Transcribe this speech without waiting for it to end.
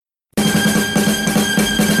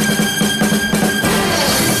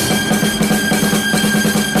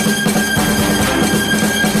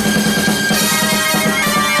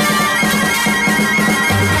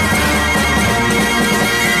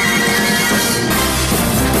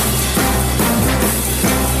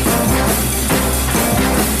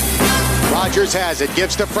Rodgers has it,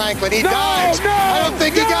 gives to Franklin, he dives. I don't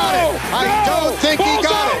think he got it. I don't think he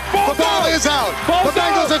got it. The ball is out. The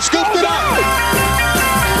Bengals have scooped it up.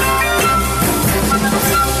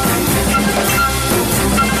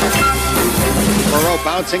 Burrow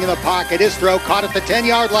bouncing in the pocket, his throw caught at the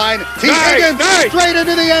 10-yard line. T. Higgins straight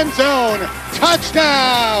into the end zone.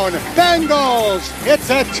 Touchdown, Bengals. It's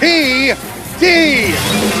a TD.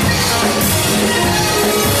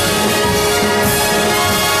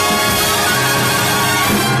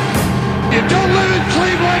 You don't live in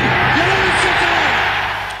Cleveland, you live in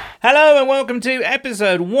Cincinnati. Hello and welcome to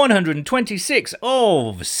episode 126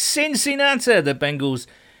 of Cincinnati, the Bengals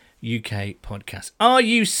UK podcast. Are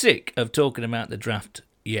you sick of talking about the draft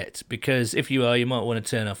yet? Because if you are, you might want to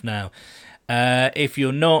turn off now. If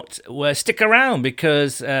you're not, well, stick around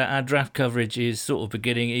because our draft coverage is sort of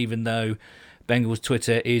beginning, even though Bengals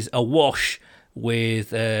Twitter is awash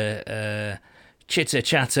with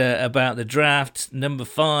chitter-chatter about the draft. Number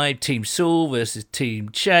 5, Team Saul versus Team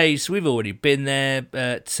Chase. We've already been there,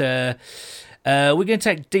 but we're going to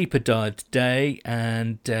take a deeper dive today.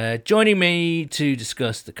 And joining me to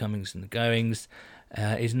discuss the comings and the goings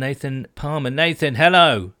is Nathan Palmer. Nathan,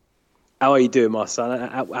 hello. How are you doing, my son?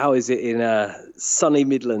 How is it in sunny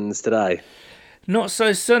Midlands today? Not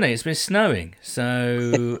so sunny. It's been snowing,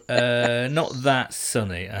 so not that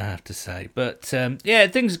sunny, I have to say. But yeah,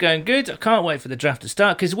 things are going good. I can't wait for the draft to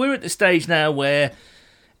start because we're at the stage now where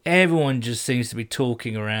everyone just seems to be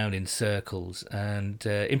talking around in circles. And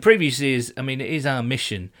in previous years, I mean, it is our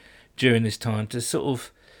mission during this time to sort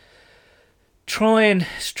of try and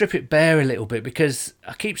strip it bare a little bit, because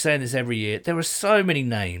I keep saying this every year. There are so many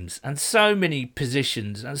names and so many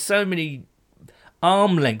positions and so many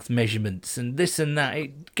arm length measurements and this and that.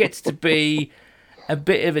 It gets to be a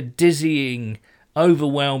bit of a dizzying,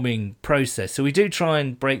 overwhelming process. So we do try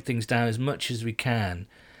and break things down as much as we can.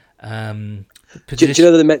 Do you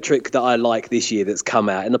know the metric that I like this year that's come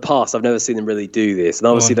out? In the past, I've never seen them really do this. And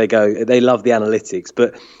obviously they love the analytics,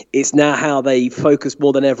 but it's now how they focus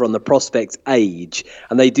more than ever on the prospect's age.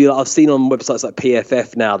 And they do, I've seen on websites like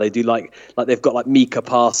PFF now, they do like they've got like Micah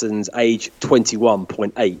Parsons, age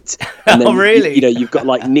 21.8. And then, oh, really? You know, you've got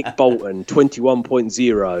like Nick Bolton,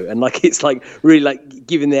 21.0. And like, it's like really like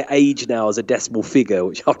giving their age now as a decimal figure,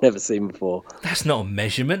 which I've never seen before. That's not a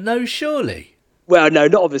measurement though, surely. Well, no,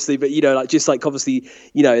 not obviously, but, you know, like just like obviously,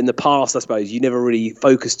 you know, in the past, I suppose, you never really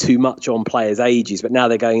focused too much on players' ages, but now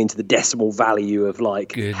they're going into the decimal value of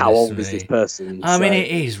like, how old is this person? I mean,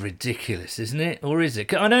 it is ridiculous, isn't it? Or is it?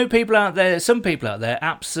 'Cause I know people out there, some people out there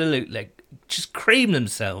absolutely just cream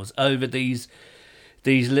themselves over these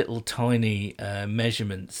little tiny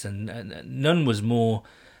measurements, and none was more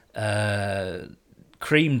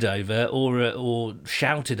creamed over or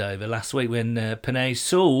shouted over last week when Penei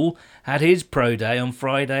Sewell had his pro day on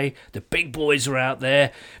Friday. The big boys were out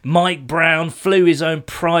there. Mike Brown flew his own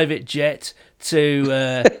private jet to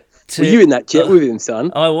Were you in that jet with him,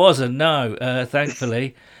 son? I wasn't, no,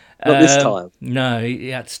 thankfully. Not this time. No, he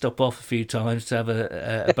had to stop off a few times to have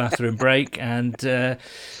a bathroom break. And do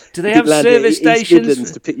they have service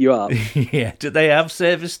stations to pick you up? Yeah, do they have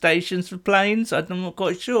service stations for planes? I'm not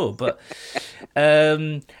quite sure, but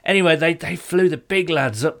anyway, they flew the big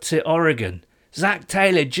lads up to Oregon. Zach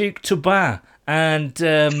Taylor, Duke Tobin, and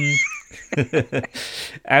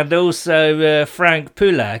and also Frank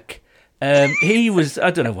Pulak. He was,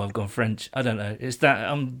 I don't know why I've gone French. I don't know. It's that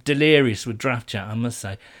I'm delirious with draft chat, I must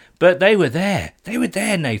say. But they were there. They were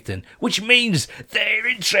there, Nathan, which means they're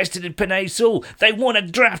interested in Penei Sewell. They want to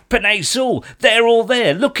draft Penei Sewell. They're all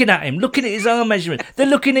there looking at him, looking at his arm measurement. They're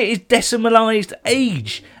looking at his decimalised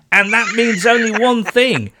age. And that means only one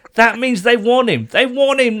thing. That means they want him. They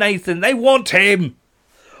want him, Nathan. They want him.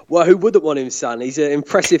 Well, who wouldn't want him, son? He's an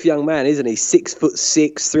impressive young man, isn't he?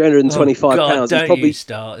 6'6", 325 pounds. Don't he's probably, you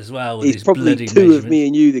start as well with he's his probably bloody two measurements. of me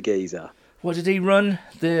and you, the geezer. What did he run?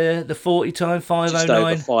 The 40 time, 5:09? Just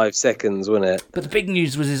over 5 seconds, wasn't it? But the big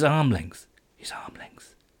news was his arm length. His arm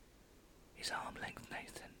length. His arm length,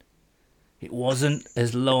 Nathan. It wasn't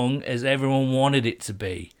as long as everyone wanted it to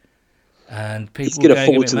be. And people He's going to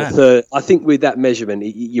fall to the mad. third. I think with that measurement,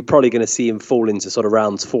 you're probably going to see him fall into sort of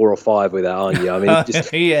rounds 4 or 5 with that, aren't you? I mean,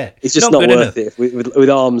 yeah, it's just not good worth enough. it with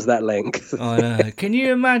arms that length. I know. Can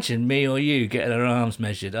you imagine me or you getting our arms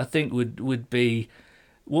measured? I think would be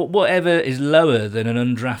whatever is lower than an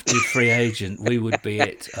undrafted free agent. We would be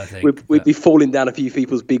it. I think We'd be falling down a few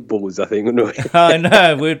people's big balls, I think, wouldn't we? I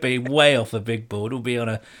know, we'd be way off a big board. We'll be on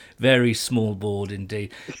a very small board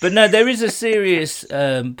indeed. But no, there is a serious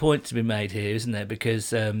point to be made here, isn't there?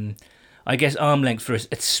 Because I guess arm length,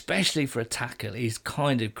 especially for a tackle, is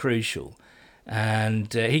kind of crucial.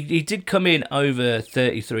 And he did come in over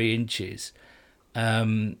 33 inches.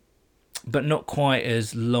 but not quite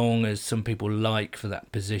as long as some people like for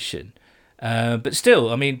that position. But still,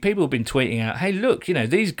 I mean, people have been tweeting out, hey, look,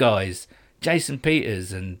 these guys, Jason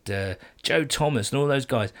Peters and Joe Thomas and all those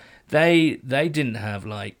guys, they didn't have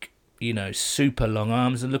super long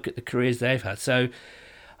arms, and look at the careers they've had. So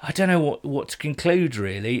I don't know what to conclude,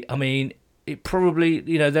 really. I mean, it probably,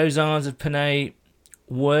 those arms of Penei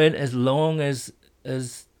weren't as long as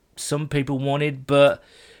some people wanted, but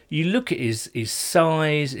you look at his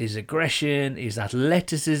size, his aggression, his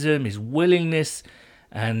athleticism, his willingness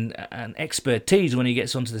and expertise when he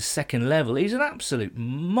gets onto the second level. He's an absolute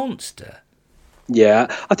monster. Yeah,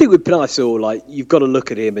 I think with Penei, you've got to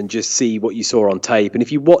look at him and just see what you saw on tape. And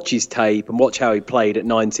if you watch his tape and watch how he played at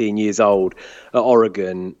 19 years old at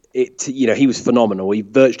Oregon, he was phenomenal. He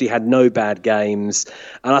virtually had no bad games.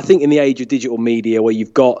 And I think in the age of digital media, where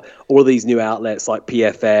you've got all of these new outlets like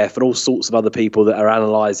PFF and all sorts of other people that are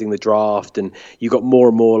analysing the draft, and you've got more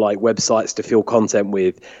and more websites to fill content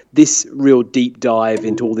with, this real deep dive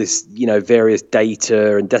into all this, various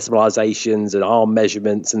data and decimalizations and arm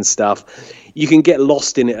measurements and stuff, you can get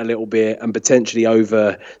lost in it a little bit and potentially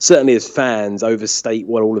certainly as fans, overstate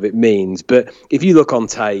what all of it means. But if you look on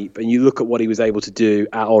tape and you look at what he was able to do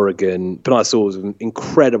at Oregon, Penei was an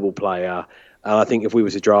incredible player. And I think if we were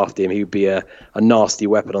to draft him, he would be a nasty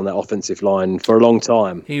weapon on that offensive line for a long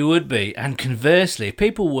time. He would be. And conversely, if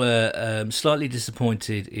people were slightly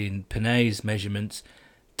disappointed in Penei's measurements,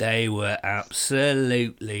 they were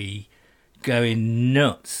absolutely going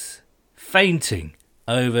nuts, fainting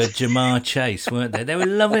over Ja'Marr Chase, weren't they? They were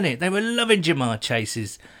loving it. They were loving Ja'Marr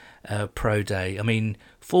Chase's pro day. I mean,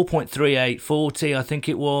 4.38 40, I think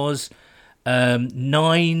it was.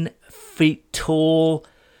 9 feet tall,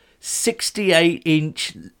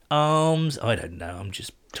 68-inch arms. I don't know. I'm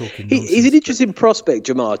just talking nonsense. He's an interesting prospect,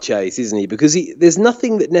 Ja'Marr Chase, isn't he? Because there's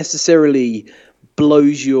nothing that necessarily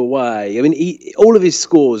blows you away. I mean, all of his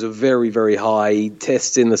scores are very, very high. He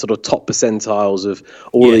tests in the sort of top percentiles of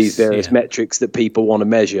all of these various metrics that people want to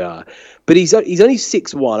measure. But he's only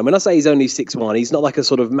 6'1". And when I say he's only 6'1", he's not like a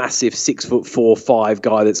sort of massive 6'4", 5"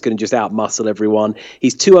 guy that's going to just out-muscle everyone.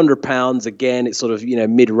 He's 200 pounds. Again, it's sort of,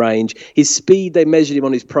 mid-range. His speed, they measured him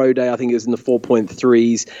on his pro day. I think it was in the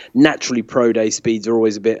 4.3s. Naturally, pro day speeds are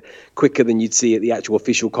always a bit quicker than you'd see at the actual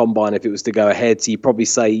official combine if it was to go ahead. So you'd probably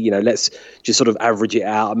say, let's just sort of average it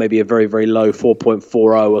out, maybe a very, very low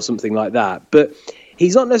 4.40 or something like that. But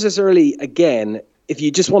he's not necessarily, again, if you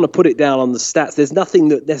just want to put it down on the stats, there's nothing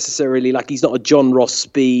that necessarily, he's not a John Ross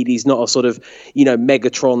speed, he's not a sort of,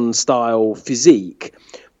 Megatron style physique,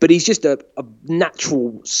 but he's just a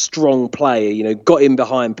natural, strong player, got in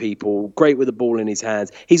behind people, great with the ball in his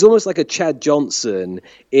hands. He's almost like a Chad Johnson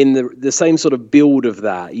in the same sort of build of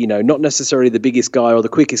that, not necessarily the biggest guy or the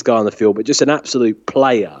quickest guy on the field, but just an absolute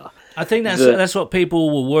player. I think that's what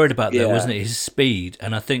people were worried about, though, wasn't it? His speed,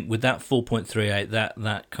 and I think with that 4.38,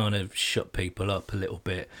 that kind of shut people up a little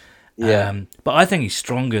bit. Yeah. But I think he's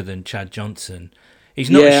stronger than Chad Johnson. He's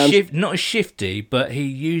not not as shifty, but he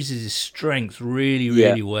uses his strength really,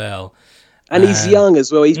 really well. And he's young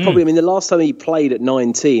as well. He's probably, the last time he played at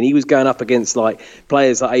 19, he was going up against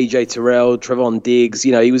players like AJ Terrell, Trevon Diggs.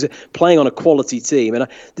 He was playing on a quality team. And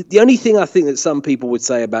the only thing I think that some people would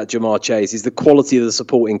say about Ja'Marr Chase is the quality of the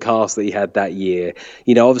supporting cast that he had that year.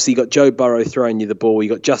 Obviously you got Joe Burrow throwing you the ball. You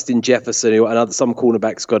got Justin Jefferson, and some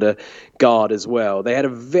cornerbacks got a guard as well. They had a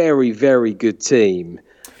very, very good team.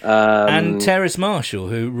 And Terrace Marshall,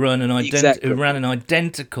 who ran an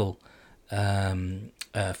identical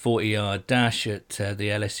 40-yard dash at the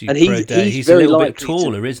LSU Pro Day. He's a little bit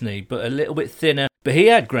taller, isn't he? But a little bit thinner. But he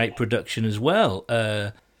had great production as well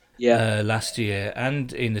last year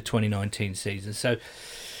and in the 2019 season. So,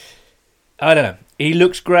 I don't know. He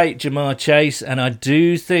looks great, Ja'Marr Chase, and I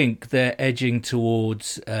do think they're edging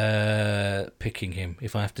towards picking him,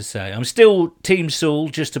 if I have to say. I'm still Team Sewell,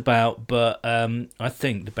 just about, but I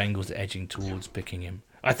think the Bengals are edging towards picking him.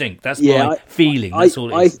 I think. That's my feeling. That's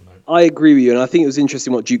all it is. I agree with you, and I think it was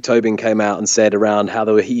interesting what Duke Tobin came out and said around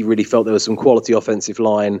how he really felt there was some quality offensive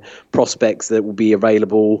line prospects that will be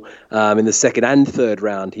available in the second and third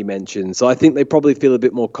round, he mentioned. So I think they probably feel a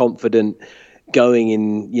bit more confident going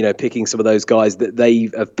in, picking some of those guys that they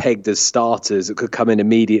have pegged as starters that could come in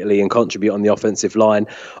immediately and contribute on the offensive line.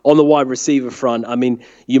 On the wide receiver front,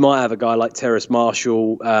 you might have a guy like Terrace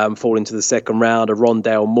Marshall fall into the second round, a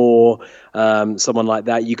Rondale Moore, someone like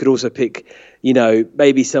that. You could also pick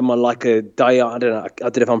maybe someone like I don't know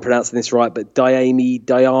if I'm pronouncing this right, but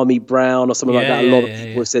Dyami Brown or something like that. A lot of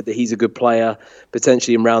people have said that he's a good player,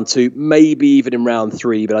 potentially in round 2, maybe even in round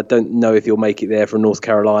 3, but I don't know if he'll make it there from North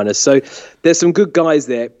Carolina. So there's some good guys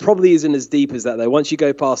there. Probably isn't as deep as that, though. Once you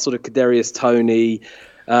go past sort of Kadarius Toney,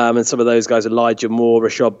 and some of those guys, Elijah Moore,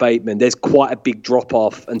 Rashad Bateman, there's quite a big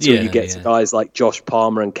drop-off until you get to guys like Josh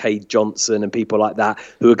Palmer and Cade Johnson and people like that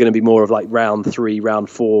who are going to be more of like round 3, round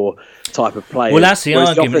 4 type of players. Well, that's the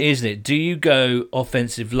argument, isn't it? Do you go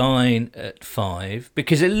offensive line at 5?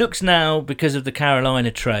 Because it looks now, because of the Carolina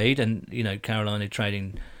trade, and, Carolina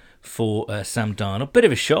trading for Sam Darnold, bit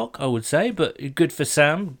of a shock, I would say, but good for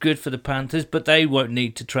Sam, good for the Panthers, but they won't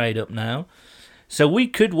need to trade up now. So we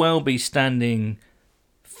could well be standing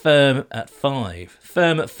firm at 5,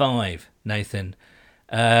 Nathan.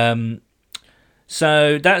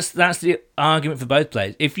 So that's the argument for both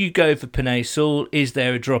players. If you go for Penei Sewell, is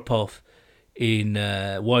there a drop-off in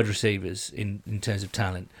wide receivers in terms of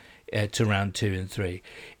talent to round 2 and 3?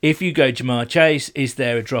 If you go Jamar Chase, is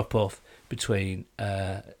there a drop-off between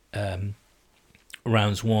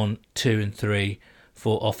rounds 1, 2 and 3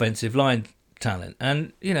 for offensive line talent?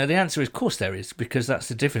 And the answer is, of course there is, because that's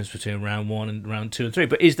the difference between round 1 and round 2 and 3.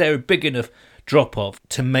 But is there a big enough drop off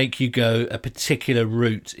to make you go a particular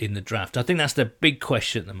route in the draft? I think that's the big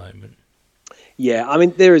question at the moment. Yeah, I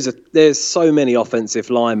mean, there's so many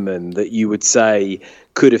offensive linemen that you would say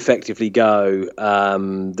could effectively go,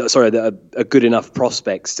 that are good enough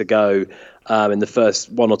prospects to go in the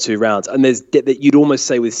first 1 or 2 rounds. And you'd almost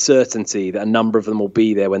say with certainty that a number of them will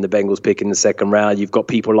be there when the Bengals pick in the second round. You've got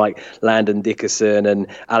people like Landon Dickerson and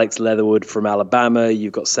Alex Leatherwood from Alabama.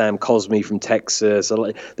 You've got Sam Cosmi from Texas.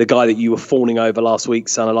 The guy that you were fawning over last week,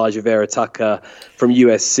 son Elijah Vera Tucker from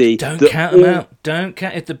USC. Don't count them out. Don't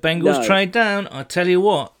count. If the Bengals trade down, I tell you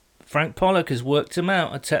what, Frank Pollock has worked him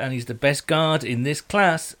out, and he's the best guard in this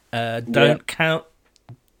class. Don't count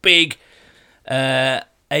big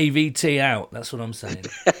AVT out. That's what I'm saying.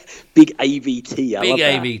 Big AVT. Big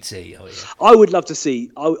AVT. Oh, yeah. I would love to see,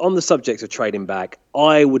 on the subject of trading back,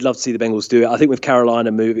 I would love to see the Bengals do it. I think with Carolina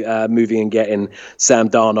moving and getting Sam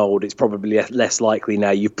Darnold, it's probably less likely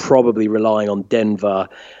now. You're probably relying on Denver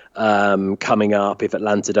coming up if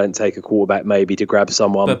Atlanta don't take a quarterback, maybe to grab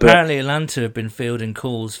someone. But apparently Atlanta have been fielding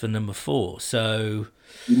calls for number 4, so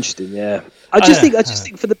interesting. Yeah, I just think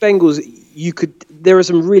for the Bengals, there are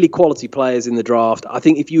some really quality players in the draft. I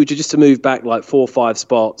think if you were just to move back like 4 or 5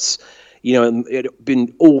 spots, and it had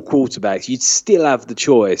been all quarterbacks, you'd still have the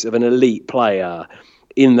choice of an elite player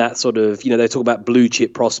in that sort of, they talk about blue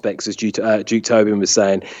chip prospects, as Duke Tobin was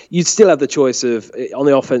saying. You'd still have the choice of, on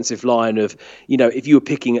the offensive line of, if you were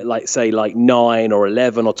picking at like 9 or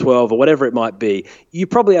 11 or 12 or whatever it might be, you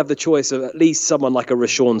probably have the choice of at least someone like a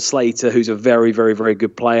Rashawn Slater, who's a very, very, very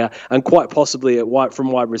good player, and quite possibly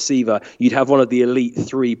from wide receiver, you'd have one of the elite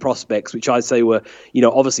 3 prospects, which I'd say were,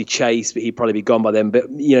 obviously Chase, but he'd probably be gone by then,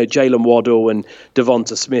 but, Jalen Waddle and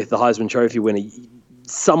Devonta Smith, the Heisman Trophy winner.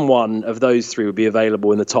 Someone of those 3 would be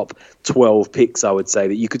available in the top 12 picks, I would say,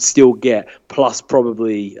 that you could still get, plus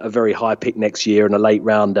probably a very high pick next year and a late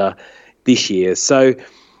rounder this year. So,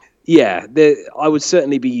 yeah, I would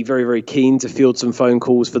certainly be very, very keen to field some phone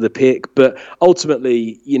calls for the pick. But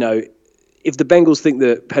ultimately, if the Bengals think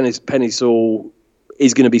that Penei Sewell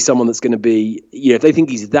is going to be someone that's going to be, if they think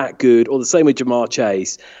he's that good, or the same with Jamar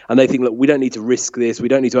Chase, and they think, look, we don't need to risk this, we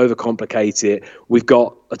don't need to overcomplicate it. We've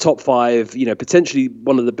got a top 5, potentially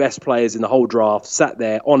one of the best players in the whole draft sat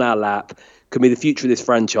there on our lap, could be the future of this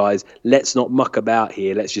franchise. Let's not muck about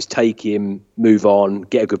here. Let's just take him, move on,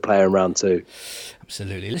 get a good player in round 2.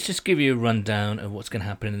 Absolutely. Let's just give you a rundown of what's going to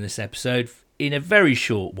happen in this episode in a very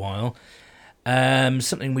short while.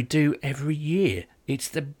 Something we do every year. It's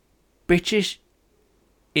the British...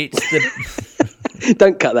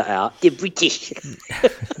 Don't cut that out. The British.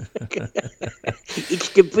 It's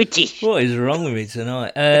the British. What is wrong with me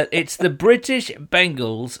tonight? It's the British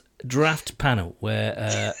Bengals draft panel,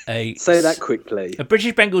 where say that quickly. A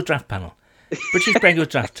British Bengals draft panel. British Bengals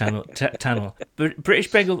draft panel. British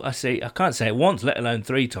Bengals. I can't say it once, let alone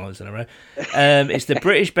 3 times in a row. It's the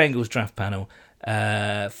British Bengals draft panel.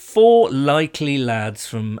 4 likely lads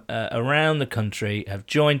from around the country have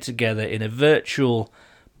joined together in a virtual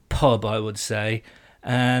pub, I would say,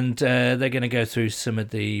 and they're going to go through some of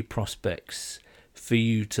the prospects for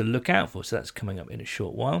you to look out for. So that's coming up in a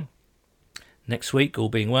short while. Next week, all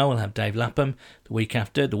being well, we'll have Dave Lapham. The week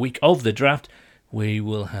after, the week of the draft, we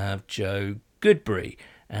will have Joe Goodbury,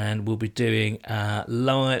 and we'll be doing our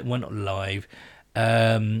we'll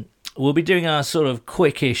be doing our sort of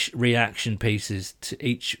quickish reaction pieces to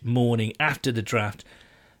each morning after the draft.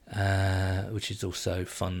 which is also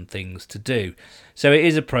fun things to do. So it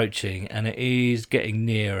is approaching and it is getting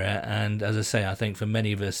nearer. And as I say, I think for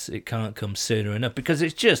many of us, it can't come sooner enough because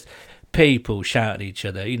it's just people shouting at each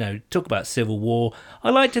other. Talk about civil war. I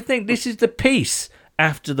like to think this is the peace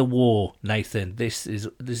after the war, Nathan. This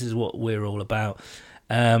is what we're all about.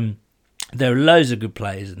 There are loads of good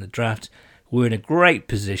players in the draft. We're in a great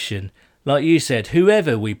position. Like you said,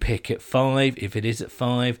 whoever we pick at 5, if it is at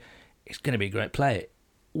 5, it's going to be a great player.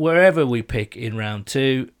 Wherever we pick in round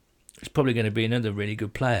 2, it's probably going to be another really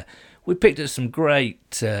good player. We picked up some great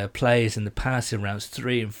players in the past in rounds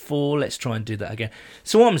 3 and 4. Let's try and do that again.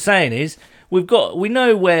 So what I'm saying is, we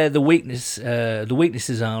know where the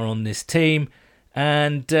weaknesses are on this team,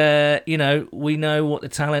 and we know what the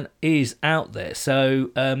talent is out there.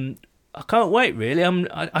 So I can't wait, really.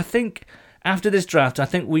 I think after this draft, I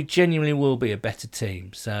think we genuinely will be a better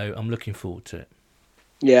team. So I'm looking forward to it.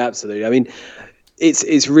 Yeah, absolutely. I mean,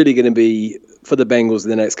 it's really going to be, for the Bengals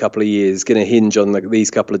in the next couple of years, going to hinge on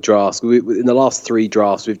these couple of drafts. In the last 3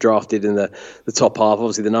 drafts, we've drafted in the top half.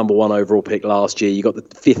 Obviously, the number 1 overall pick last year. You got the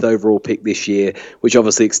 5th overall pick this year, which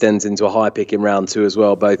obviously extends into a high pick in round 2 as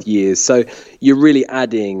well, both years. So you're really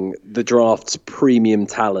adding the draft's premium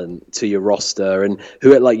talent to your roster. And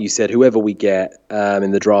like you said, whoever we get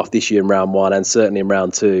in the draft this year in round 1 and certainly in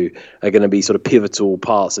round 2 are going to be sort of pivotal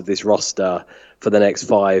parts of this roster for the next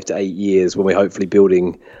 5 to 8 years when we're hopefully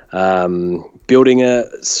building a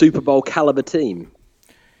Super Bowl caliber team.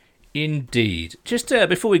 Indeed. Just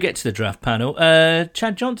before we get to the draft panel,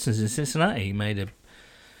 Chad Johnson's in Cincinnati. He made a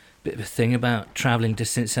bit of a thing about travelling to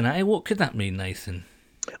Cincinnati. What could that mean, Nathan?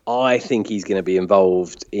 I think he's going to be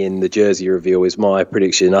involved in the jersey reveal is my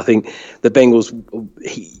prediction. I think the Bengals,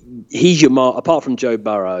 he's your apart from Joe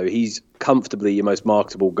Burrow, he's comfortably your most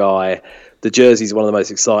marketable guy. The jersey is one of the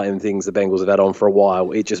most exciting things the Bengals have had on for a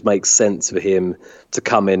while. It just makes sense for him to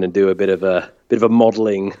come in and do a bit of a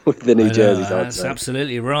modelling with the new jerseys. That's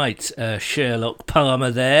absolutely right, Sherlock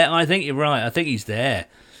Palmer. There, I think you're right. I think he's there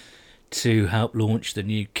to help launch the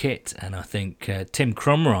new kit, and I think Tim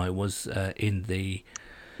Cromry was in the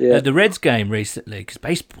Reds game recently, because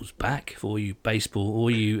baseball's back for you.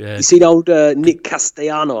 You seen old Nick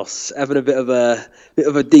Castellanos having a bit of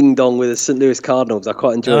a ding dong with the St. Louis Cardinals. I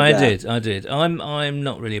quite enjoyed that. I did. I'm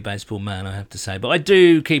not really a baseball man, I have to say, but I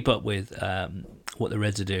do keep up with what the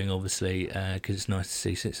Reds are doing, obviously, because it's nice to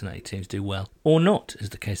see Cincinnati teams do well, or not, as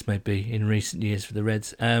the case may be in recent years for the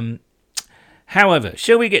Reds. However,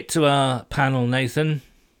 shall we get to our panel, Nathan?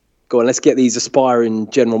 Go on, let's get these aspiring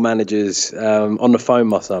general managers on the phone,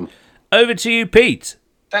 my son. Over to you, Pete.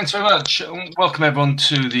 Thanks very much. Welcome, everyone,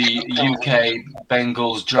 to the UK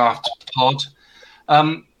Bengals Draft Pod.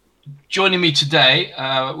 Joining me today,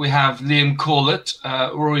 we have Liam Corlett,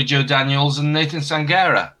 Rory Joe Daniels, and Nathan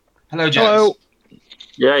Sangera. Hello, gents. Hello.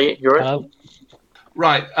 Yeah, you're right. Hello.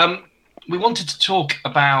 Right. We wanted to talk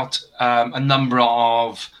about a number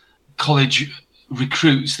of college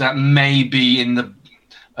recruits that may be in the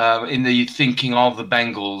thinking of the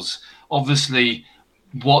Bengals. Obviously,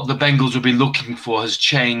 what the Bengals will be looking for has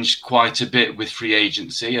changed quite a bit with free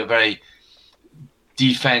agency. A very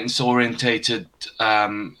defense-orientated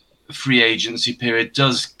free agency period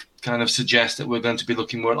does kind of suggest that we're going to be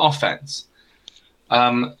looking more at offense.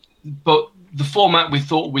 But the format we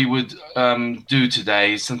thought we would do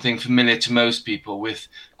today is something familiar to most people, with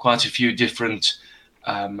quite a few different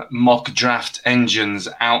mock draft engines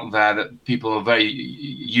out there that people are very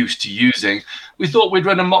used to using. We thought we'd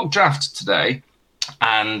run a mock draft today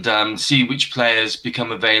and see which players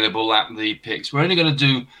become available at the picks. We're only going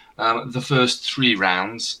to do the first 3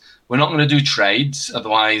 rounds. We're not going to do trades,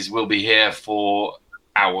 otherwise we'll be here for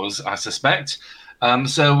hours, I suspect.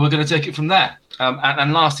 So we're going to take it from there.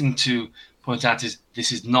 And last thing to point out is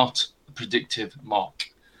this is not a predictive mock.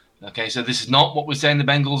 Okay, so this is not what we're saying the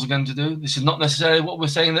Bengals are going to do. This is not necessarily what we're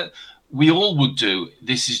saying that we all would do.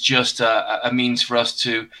 This is just a means for us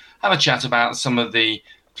to have a chat about some of the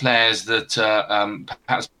players that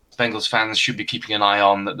perhaps Bengals fans should be keeping an eye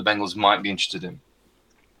on, that the Bengals might be interested in.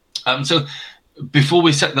 So before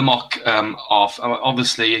we set the mock off,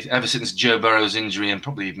 obviously, ever since Joe Burrow's injury and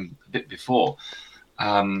probably even a bit before,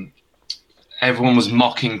 everyone was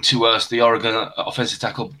mocking to us the Oregon offensive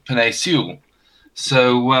tackle Penei Sewell.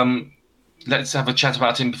 So let's have a chat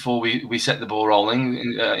about him before we set the ball rolling,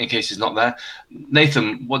 in case he's not there.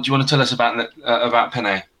 Nathan, what do you want to tell us about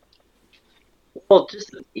Penei? Well,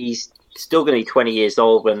 he's still going to be 20 years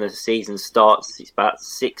old when the season starts. He's about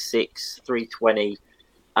 6'6", 320.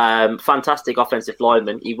 Fantastic offensive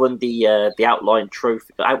lineman. He won the Outland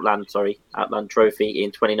Trophy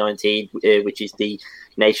in 2019, which is the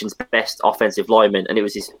nation's best offensive lineman, and it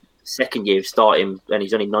was his second year of starting, and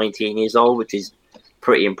he's only 19 years old, which is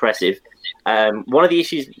pretty impressive. One of the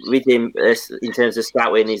issues with him in terms of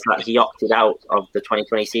scouting is that he opted out of the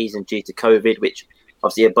 2020 season due to COVID, which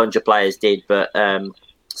obviously a bunch of players did, but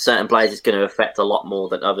certain players it's going to affect a lot more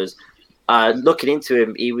than others. Looking into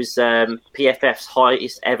him, he was PFF's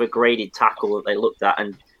highest ever graded tackle that they looked at,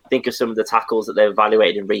 and think of some of the tackles that they've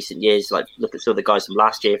evaluated in recent years. Like look at some of the guys from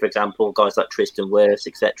last year, for example, guys like Tristan Wirfs,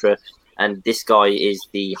 etc. And this guy is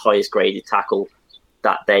the highest graded tackle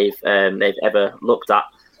that they've ever looked at.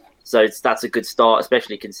 So that's a good start,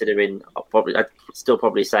 especially considering I'd still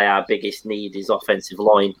probably say our biggest need is offensive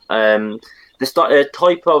line. The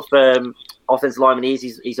type of offensive lineman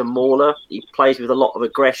he's a mauler. He plays with a lot of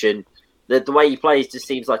aggression. The way he plays just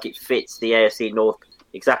seems like it fits the AFC North,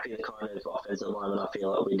 exactly the kind of offensive lineman I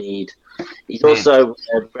feel like we need. He's also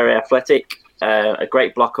very athletic, a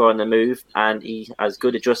great blocker on the move, and he has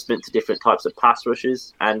good adjustment to different types of pass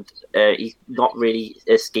rushes. And he's not really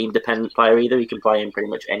a scheme-dependent player either. He can play in pretty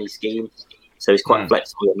much any scheme, so he's quite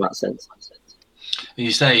flexible in that sense.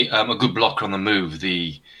 You say a good blocker on the move.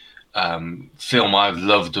 The film I've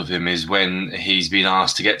loved of him is when he's been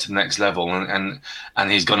asked to get to the next level and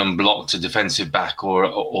he's gone and blocked a defensive back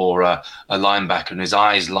or a linebacker, and his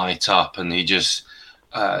eyes light up and he just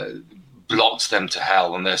blocks them to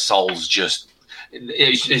hell, and their souls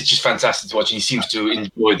it's just fantastic to watch, and he seems to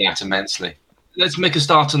enjoy that immensely. Let's make a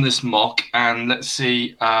start on this mock and let's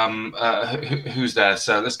see who's there.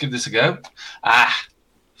 So let's give this a go.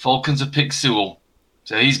 Falcons have picked Sewell,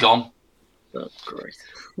 so he's gone. Oh, great.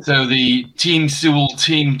 So the Team Sewell,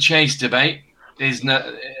 Team Chase debate is not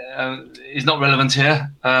relevant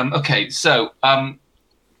here. Okay, so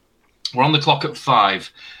we're on the clock at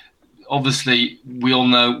 5. Obviously, we all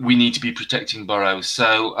know we need to be protecting Burrow.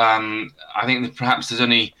 So I think that perhaps there's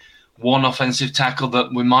only one offensive tackle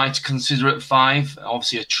that we might consider at 5.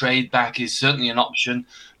 Obviously, a trade back is certainly an option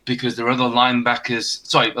because there are other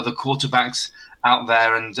other quarterbacks out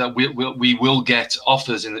there, and we will get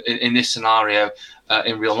offers in this scenario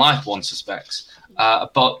in real life, one suspects,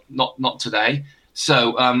 but not today.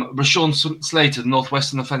 So Rashawn Slater, the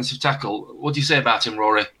Northwestern offensive tackle, what do you say about him,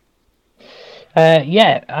 Rory?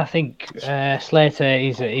 I think Slater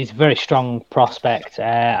is a very strong prospect,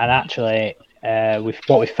 and actually with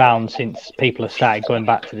what we've found since people have started going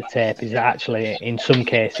back to the tape is that actually in some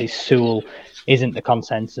cases Sewell isn't the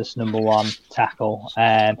consensus number one tackle.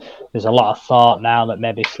 There's a lot of thought now that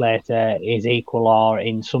maybe Slater is equal or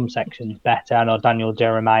in some sections better. I know Daniel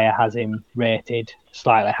Jeremiah has him rated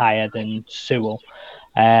slightly higher than Sewell.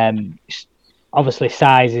 Obviously,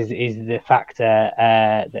 size is the factor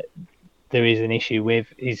that there is an issue with.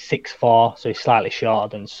 He's 6'4", so he's slightly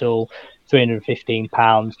shorter than Sewell, 315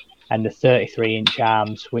 pounds. And the 33-inch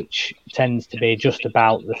arms, which tends to be just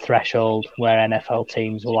about the threshold where NFL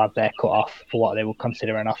teams will have their cut-off for what they would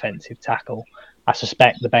consider an offensive tackle. I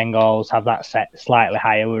suspect the Bengals have that set slightly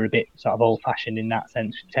higher. We're a bit sort of old-fashioned in that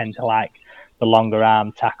sense. We tend to like the longer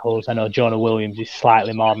arm tackles. I know Jonah Williams is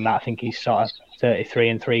slightly more than that. I think he's sort of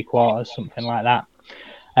 33 3/4, something like that.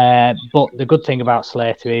 But the good thing about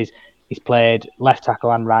Slater is he's played left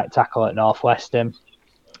tackle and right tackle at Northwestern.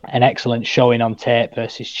 An excellent showing on tape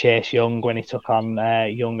versus Chase Young when he took on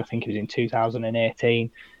Young. I think it was in 2018.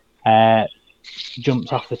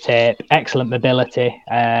 Jumps off the tape. Excellent mobility.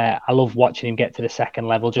 I love watching him get to the second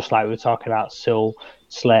level, just like we were talking about.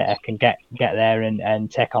 Slater can get there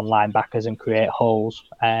and take on linebackers and create holes.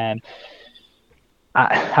 I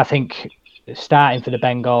think starting for the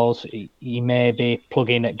Bengals, he may be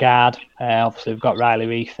plugging at guard. Obviously, we've got Riley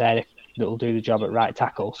Reef there that will do the job at right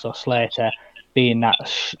tackle. So Slater, being that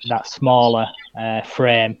smaller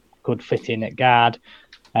frame, could fit in at guard.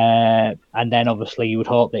 And then obviously you would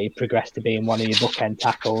hope that he'd progress to being one of your bookend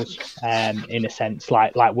tackles, in a sense,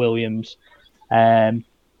 like Williams.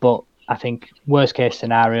 But I think worst case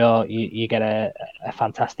scenario, you get a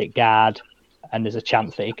fantastic guard, and there's a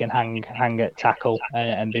chance that he can hang at tackle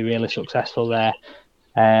and be really successful there.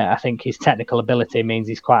 I think his technical ability means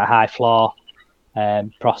he's quite a high floor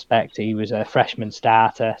prospect. He was a freshman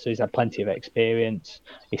starter, so he's had plenty of experience.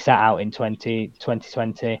 He sat out in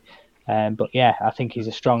 2020. But yeah, I think he's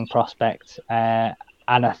a strong prospect. And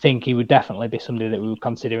I think he would definitely be somebody that we would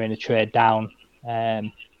consider in a trade down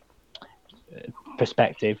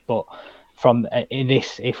perspective. But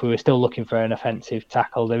if we were still looking for an offensive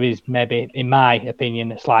tackle, there is maybe, in my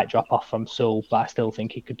opinion, a slight drop off from Sewell, but I still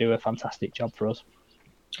think he could do a fantastic job for us.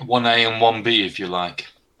 1A and 1B, if you like.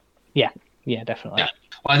 Yeah, definitely. Yeah.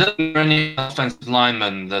 Well, I don't think there are any offensive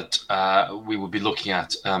linemen that we would be looking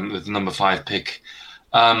at with the number 5 pick.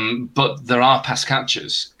 But there are pass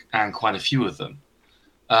catchers, and quite a few of them.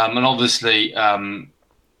 And obviously,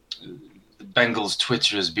 Bengals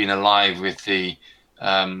Twitter has been alive with the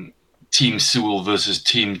Team Sewell versus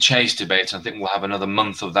Team Chase debate. I think we'll have another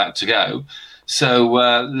month of that to go. So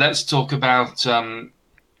let's talk about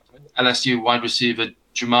LSU wide receiver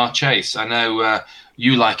Ja'Marr Chase. I know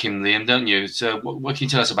you like him, Liam, don't you? So what can you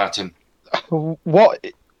tell us about him? What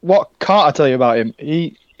can't I tell you about him?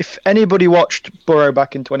 If anybody watched Burrow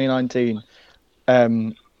back in 2019,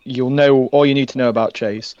 you'll know all you need to know about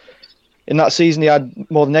Chase. In that season, he had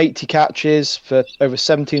more than 80 catches for over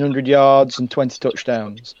 1,700 yards and 20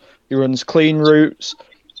 touchdowns. He runs clean routes.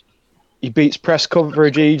 He beats press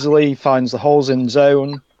coverage easily. He finds the holes in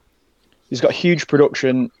zone. He's got huge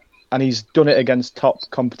production, and he's done it against top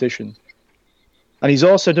competition. And he's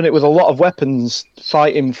also done it with a lot of weapons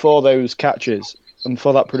fighting for those catches and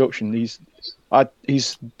for that production. He's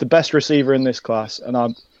the best receiver in this class, and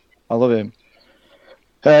I love him.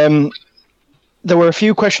 There were a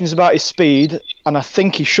few questions about his speed, and I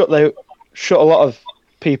think he shut a lot of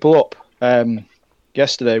people up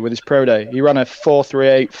yesterday with his pro day. He ran a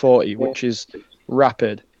 4.38 40, which is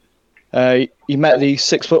rapid. He met the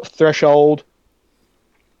 6 foot threshold,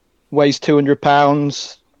 weighs 200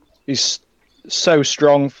 pounds. He's so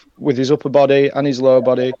strong with his upper body and his lower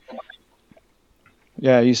body.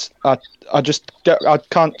 Yeah, I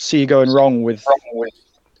can't see you going wrong with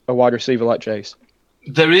a wide receiver like Chase.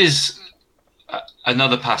 There is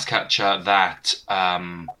another pass catcher that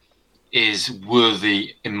is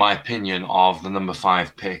worthy, in my opinion, of the number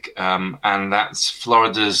 5 pick, and that's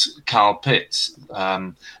Florida's Kyle Pitts.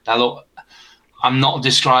 Now, look, I'm not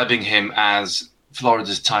describing him as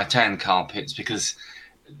Florida's tight end, Kyle Pitts, because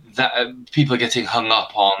people are getting hung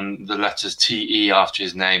up on the letters TE after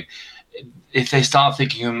his name. If they start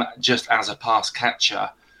thinking of him just as a pass catcher,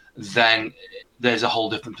 then there's a whole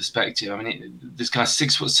different perspective. I mean, this guy's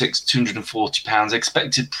 6'6", 240 pounds,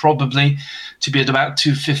 expected probably to be at about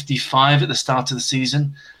 255 at the start of the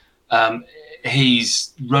season.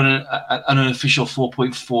 He's run an unofficial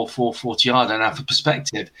 4.44 40-yarder. Now, for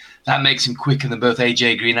perspective, that makes him quicker than both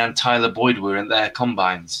AJ Green and Tyler Boyd were at their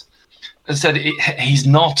combines. As I said, he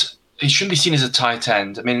shouldn't be seen as a tight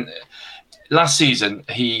end. I mean, last season,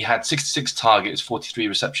 he had 66 targets, 43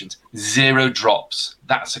 receptions, 0 drops.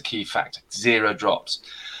 That's a key fact, 0 drops.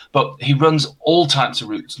 But he runs all types of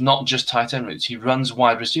routes, not just tight end routes. He runs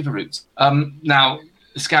wide receiver routes. Now,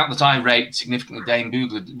 the scout that I rate significantly, Dane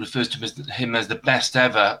Boogler, refers to him as the best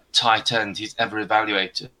ever tight end he's ever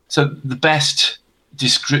evaluated. So the best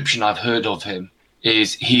description I've heard of him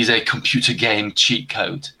is he's a computer game cheat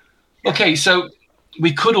code. Okay, so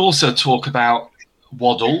we could also talk about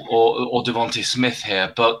Waddle or Devontae Smith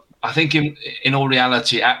here, but I think in all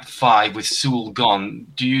reality, at 5 with Sewell gone,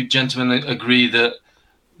 do you gentlemen agree that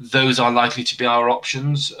those are likely to be our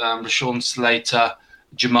options? Rashawn Slater,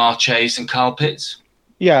 Ja'Marr Chase, and Kyle Pitts?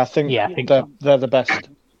 Yeah, I think they're the best,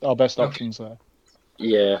 our best options there.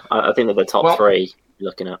 Yeah, I think they're the top 3 you're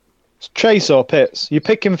looking at. Chase or Pitts, you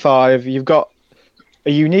pick him 5, you've got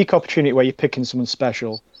a unique opportunity where you're picking someone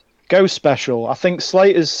special. Go special. I think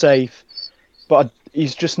Slater's safe, but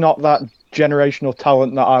he's just not that generational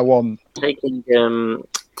talent that I want.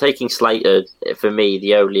 Taking Slater, for me,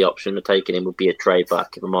 the only option of taking him would be a trade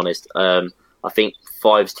back, if I'm honest. I think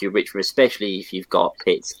 5's too rich for him, especially if you've got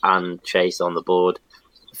Pitts and Chase on the board.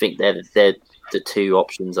 I think they're the 2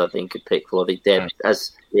 options I think could pick for. I think they're,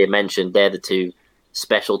 as you mentioned, they're the 2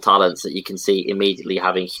 special talents that you can see immediately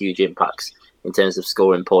having huge impacts in terms of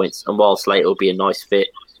scoring points. And while Slater will be a nice fit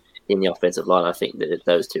in the offensive line, I think that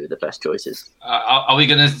those 2 are the best choices. Are we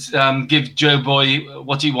going to give Joe Boy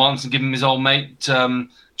what he wants and give him his old mate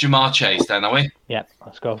Ja'Marr Chase then, are we? Yeah,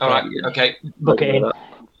 let's go. All right, okay. Book it in.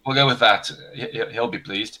 We'll go with that. He'll be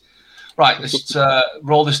pleased. Right, let's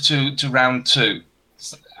roll this to round 2.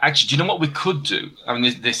 Actually, do you know what we could do? I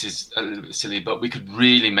mean, this is a little bit silly, but we could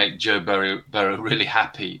really make Joe Burrow really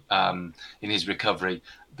happy in his recovery,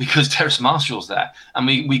 because Terrace Marshall's there. And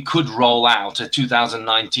we could roll out a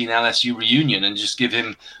 2019 LSU reunion and just give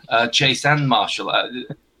him Chase and Marshall.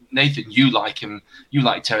 Nathan, you like him. You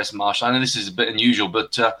like Terrace Marshall. I know this is a bit unusual,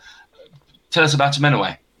 but tell us about him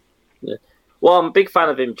anyway. Yeah. Well, I'm a big fan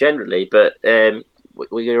of him generally, but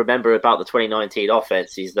we remember about the 2019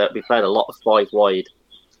 offense is that we played a lot of 5 wide.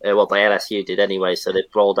 Well, the LSU did anyway, so they've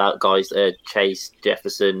rolled out guys, Chase,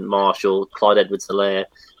 Jefferson, Marshall, Clyde Edwards-Helaire,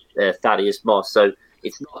 Thaddeus Moss. So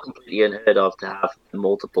it's not completely unheard of to have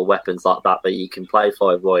multiple weapons like that you can play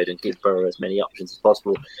 5 wide and give Burrow as many options as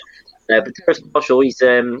possible. But Terrace Marshall, he's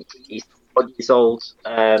 20 years old,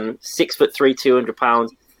 6'3", 200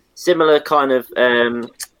 pounds, similar kind of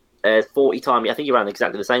 40 time. I think he ran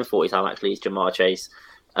exactly the same 40 time actually as Ja'Marr Chase.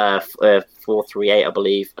 4.38, I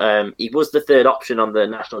believe. He was the third option on the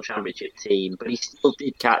national championship team, but he still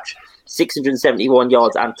did catch 671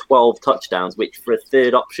 yards and 12 touchdowns, which for a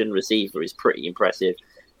third option receiver is pretty impressive.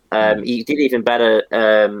 He did even better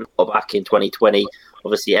back in 2020.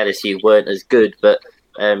 Obviously, LSU weren't as good, but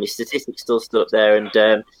his statistics still stood up there,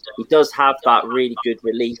 and he does have that really good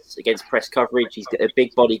release against press coverage. He's got a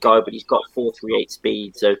big body guy, but he's got 4.38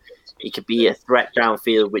 speed, so he could be a threat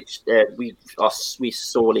downfield, which we're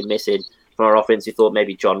sorely missing from our offense. We thought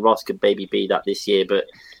maybe John Ross could maybe be that this year, but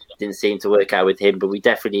it didn't seem to work out with him. But we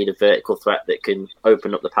definitely need a vertical threat that can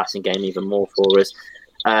open up the passing game even more for us.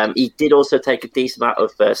 He did also take a decent amount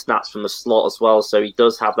of snaps from the slot as well, so he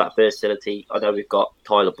does have that versatility. I know we've got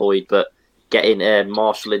Tyler Boyd, but getting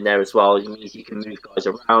Marshall in there as well, it means you can move guys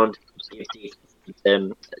around, give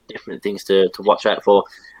different things to watch out for.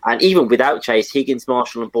 And even without Chase, Higgins,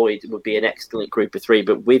 Marshall, and Boyd would be an excellent group of three.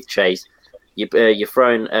 But with Chase, you're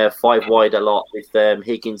throwing 5 wide a lot with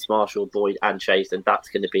Higgins, Marshall, Boyd, and Chase, and that's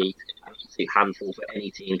going to be an absolute handful for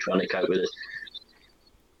any team trying to cope with us.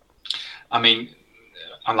 I mean,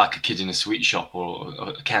 I'm like a kid in a sweet shop or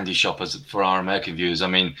a candy shop, as for our American viewers. I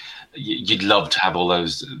mean, you'd love to have all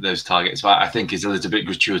those targets, but I think it's a little bit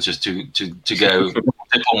gratuitous to go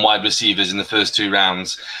on wide receivers in the first 2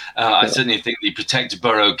 rounds. I certainly think the Protect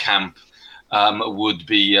Burrow camp would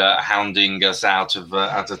be hounding us out of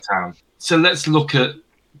town. So let's look at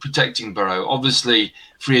protecting Burrow. Obviously,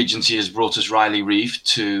 free agency has brought us Riley Reiff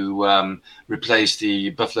to replace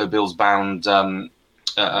the Buffalo Bills bound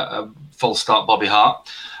full start Bobby Hart.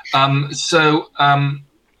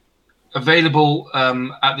 Available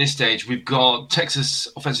at this stage, we've got Texas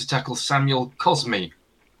offensive tackle Samuel Cosmi.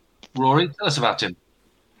 Rory, tell us about him.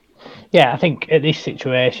 Yeah, I think at this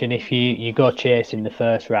situation, if you go Chase in the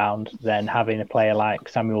first round, then having a player like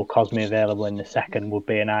Samuel Cosmi available in the second would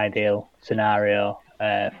be an ideal scenario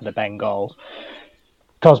for the Bengals.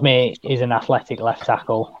 Cosmi is an athletic left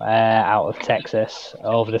tackle out of Texas.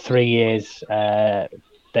 Over the 3 years that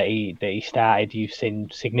he started, you've seen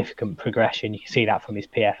significant progression. You can see that from his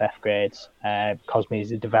PFF grades. Cosmi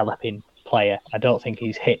is a developing player. I don't think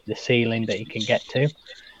he's hit the ceiling that he can get to.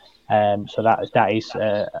 So that is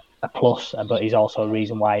a plus, but he's also a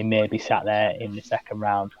reason why he may be sat there in the second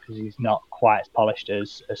round, because he's not quite as polished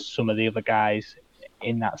as some of the other guys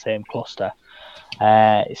in that same cluster.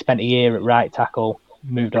 He spent a year at right tackle,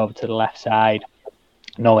 moved over to the left side.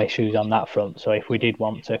 No issues on that front. So if we did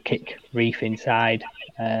want to kick Reiff inside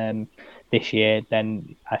this year,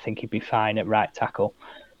 then I think he'd be fine at right tackle.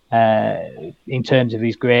 In terms of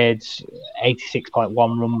his grades, 86.1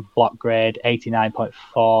 run block grade,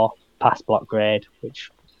 89.4 pass block grade,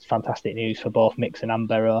 which is fantastic news for both Mixon and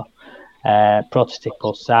Burrow.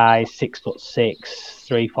 Prototypical size, 6'6",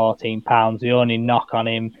 314 pounds. The only knock on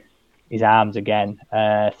him, his arms again,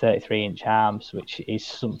 33-inch arms, which is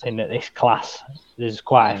something that this class, there's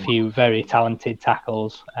quite a few very talented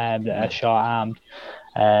tackles that are short-armed.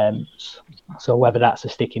 So whether that's a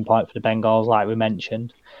sticking point for the Bengals, like we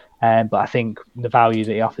mentioned, but I think the value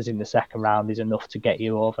that he offers in the second round is enough to get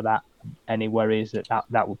you over that any worries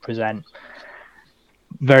that would present.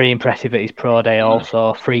 Very impressive at his pro day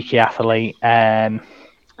also, freaky athlete.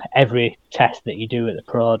 Every test that you do at the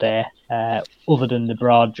pro day, other than the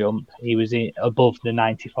broad jump, he was above the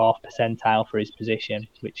 94th percentile for his position,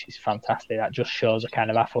 which is fantastic. That just shows the kind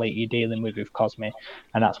of athlete you're dealing with Cosmi,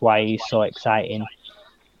 and that's why he's so exciting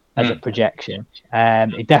as a projection.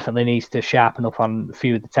 He definitely needs to sharpen up on a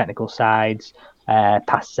few of the technical sides,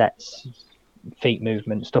 pass sets, feet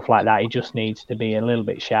movement, stuff like that. He just needs to be a little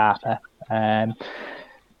bit sharper.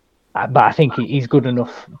 But I think he's good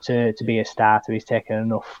enough to be a starter. He's taken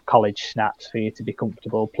enough college snaps for you to be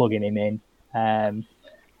comfortable plugging him in.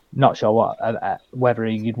 Not sure whether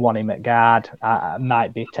you'd want him at guard. I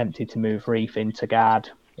might be tempted to move Reiff into guard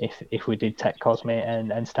if we did take Cosmi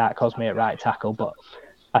and start Cosmi at right tackle. But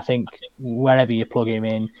I think wherever you plug him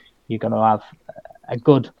in, you're going to have a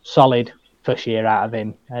good, solid first year out of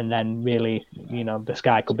him. And then really, the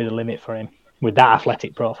sky could be the limit for him with that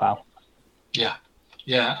athletic profile. Yeah.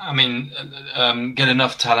 Yeah, I mean, get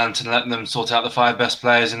enough talent and let them sort out the 5 best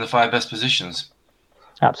players in the 5 best positions.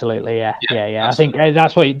 Absolutely, yeah. I think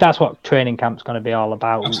that's what training camp's going to be all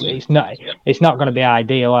about. Absolutely. It's not going to be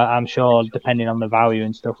ideal. I'm sure, depending on the value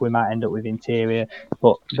and stuff, we might end up with interior,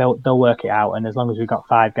 but they'll work it out. And as long as we've got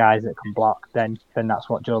 5 guys that can block, then that's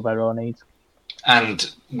what Joe Burrow needs.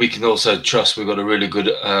 And we can also trust we've got a really good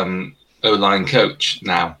O-line coach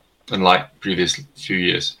now, unlike previous few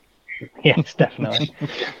years. Yes, definitely.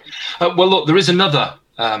 Well, look, there is another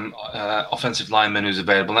offensive lineman who's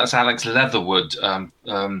available. That's Alex Leatherwood,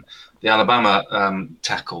 the Alabama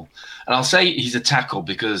tackle. And I'll say he's a tackle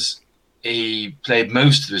because he played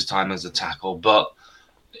most of his time as a tackle, but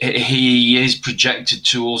he is projected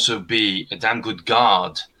to also be a damn good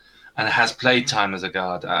guard and has played time as a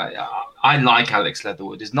guard. I like Alex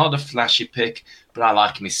Leatherwood. He's not a flashy pick, but I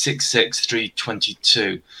like him. He's 6'6",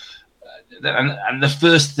 322. And the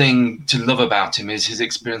first thing to love about him is his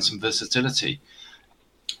experience and versatility.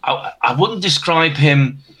 I wouldn't describe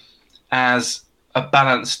him as a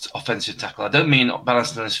balanced offensive tackle. I don't mean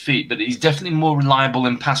balanced on his feet, but he's definitely more reliable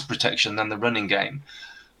in pass protection than the running game.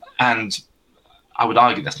 And I would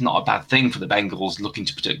argue that's not a bad thing for the Bengals looking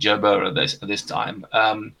to protect Joe Burrow at this time.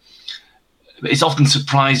 It's often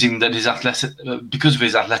surprising that because of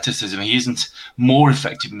his athleticism, he isn't more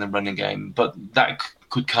effective in the running game, but that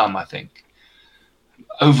could come, I think.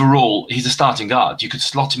 Overall, he's a starting guard. You could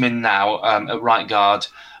slot him in now at right guard,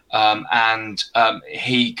 and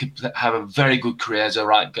he could have a very good career as a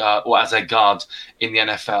right guard or as a guard in the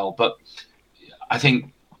NFL. But I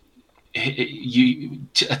think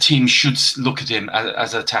a team should look at him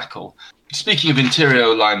as a tackle. Speaking of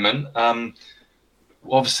interior linemen,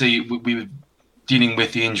 obviously we were dealing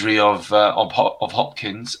with the injury of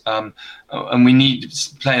Hopkins, and we need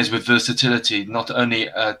players with versatility, not only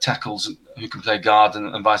tackles who can play guard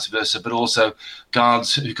and vice versa, but also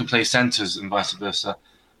guards who can play centers and vice versa.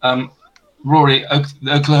 Rory,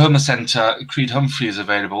 the Oklahoma center, Creed Humphrey is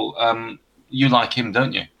available. You like him,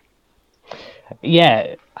 don't you?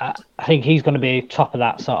 Yeah, I think he's going to be top of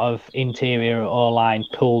that sort of interior O-line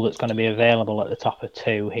pool that's going to be available at the top of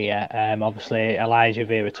two here. Obviously, Elijah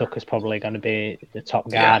Vera Tucker's probably going to be the top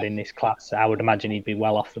guard in this class. I would imagine he'd be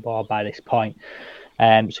well off the board by this point.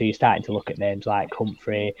 So you're starting to look at names like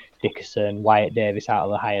Humphrey, Dickerson, Wyatt Davis out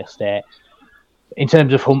of Ohio State. In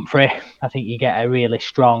terms of Humphrey, I think you get a really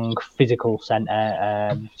strong physical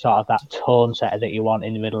centre, sort of that tone setter that you want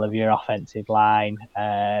in the middle of your offensive line,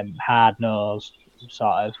 hard-nosed,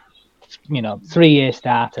 sort of, 3-year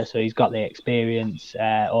starter, so he's got the experience.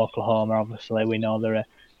 Oklahoma, obviously, we know they're a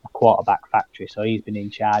quarterback factory, so he's been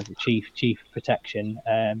in charge, the chief protection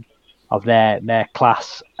of their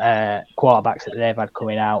class quarterbacks that they've had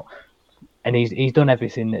coming out, and he's done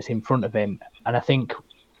everything that's in front of him. And I think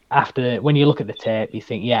when you look at the tape, you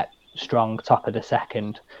think, strong, top of the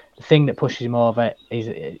second. The thing that pushes him over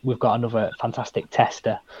is we've got another fantastic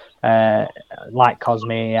tester. Like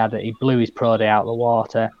Cosme, he blew his pro day out of the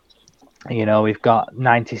water. We've got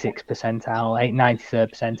 96 percentile,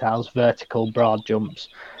 93rd percentiles, vertical broad jumps.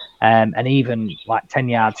 And even like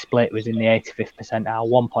 10-yard split was in the 85th percentile,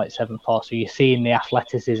 1.74. So you're seeing the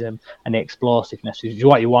athleticism and the explosiveness, which is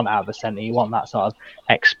what you want out of a centre. You want that sort of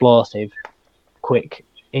explosive, quick,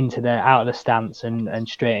 out of the stance and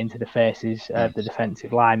straight into the faces of the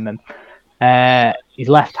defensive lineman. He's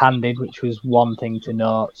left-handed, which was one thing to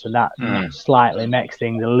note, so that slightly makes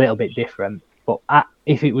things a little bit different. But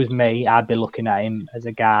if it was me, I'd be looking at him as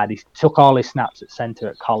a guard. He took all his snaps at centre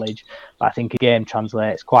at college, but I think a game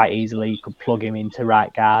translates quite easily. You could plug him into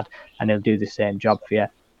right guard, and he'll do the same job for you.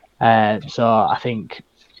 So I think,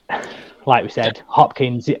 like we said,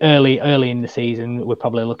 Hopkins early in the season, we're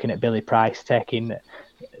probably looking at Billy Price taking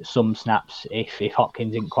some snaps if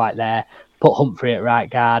Hopkins isn't quite there. Put Humphrey at right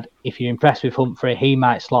guard. If you're impressed with Humphrey, he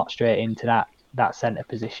might slot straight into that centre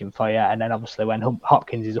position for you. And then obviously when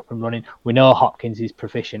Hopkins is up and running, we know Hopkins is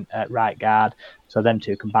proficient at right guard, so them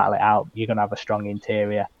two can battle it out. You're going to have a strong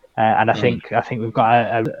interior. And I think we've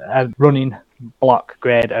got a running block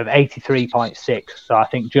grade of 83.6. So I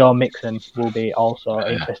think Joe Mixon will be also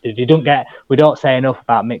interested. We don't say enough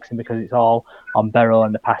about Mixon because it's all on Burrow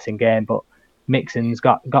and the passing game, but Mixon's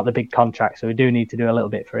got the big contract, so we do need to do a little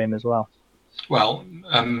bit for him as well. Well,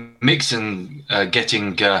 Mixon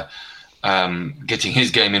getting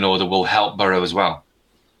his game in order will help Burrow as well.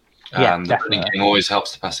 The running game always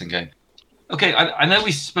helps the passing game. Okay, I know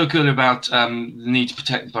we spoke earlier about the need to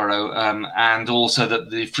protect Burrow and also that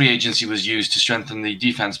the free agency was used to strengthen the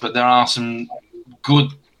defense, but there are some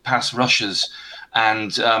good pass rushers,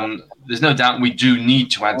 and there's no doubt we do need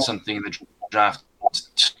to add something in the draft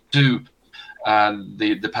to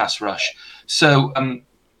the pass rush. So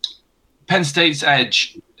Penn State's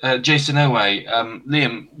edge, Jason Oweh.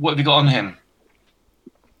 Liam, what have you got on him?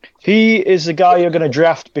 He is the guy you're going to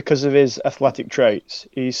draft because of his athletic traits.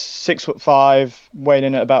 He's 6'5", weighing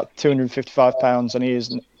in at about 255 pounds, and he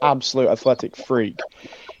is an absolute athletic freak.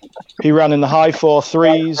 He ran in the high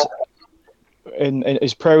 4.3s in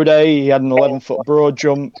his pro day. He had an 11-foot broad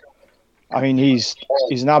jump. I mean, he's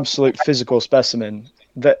an absolute physical specimen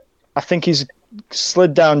that I think he's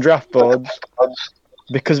slid down draft boards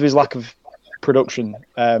because of his lack of production.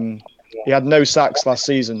 He had no sacks last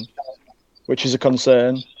season, which is a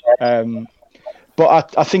concern.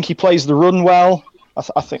 But I think he plays the run well.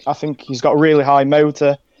 I think he's got a really high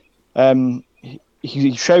motor.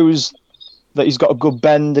 He shows that he's got a good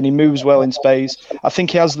bend and he moves well in space. I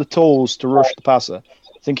think he has the tools to rush the passer.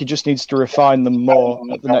 I think he just needs to refine them more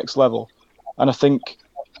at the next level. And I think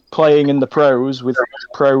playing in the pros with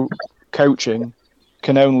pro coaching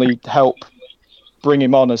can only help bring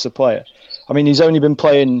him on as a player. I mean, he's only been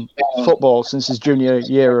playing football since his junior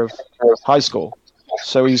year of high school.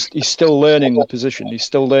 So he's still learning the position. He's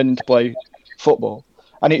still learning to play football.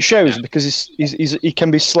 And it shows because he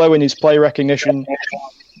can be slow in his play recognition.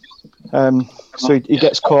 So he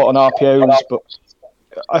gets caught on RPOs.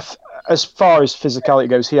 But as far as physicality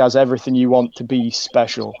goes, he has everything you want to be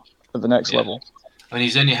special at the next level. I mean,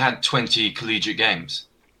 he's only had 20 collegiate games.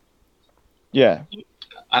 Yeah.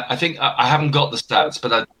 I think I haven't got the stats,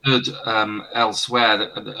 but I heard elsewhere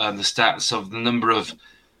that the stats of the number of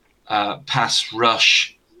pass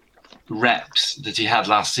rush reps that he had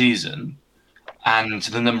last season and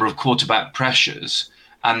the number of quarterback pressures,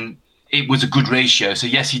 and it was a good ratio. So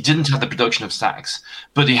yes, he didn't have the production of sacks,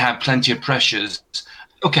 but he had plenty of pressures.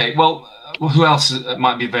 Okay, well, who else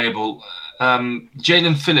might be available?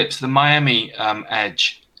 Jalen Phillips, the Miami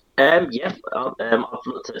edge. I've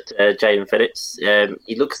looked at Jalen Phillips.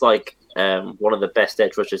 He looks like one of the best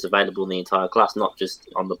edge rushers available in the entire class, not just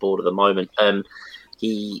on the board at the moment.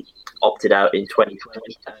 He opted out in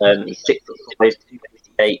 2020. He's 6'5",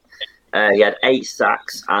 258. He had 8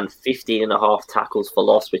 sacks and 15.5 tackles for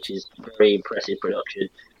loss, which is very impressive production.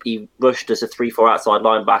 He rushed as a 3-4 outside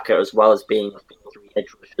linebacker as well as being a 4-3 edge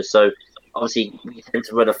rusher. So obviously we tend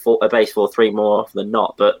to run a base 4-3 more often than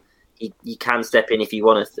not, but you can step in if you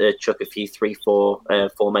want to chuck a few 3-4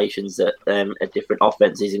 formations at different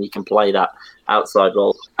offenses, and you can play that outside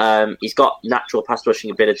role. He's got natural pass rushing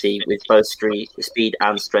ability with both speed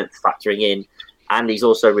and strength factoring in, and he's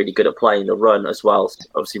also really good at playing the run as well. So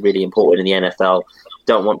obviously, really important in the NFL.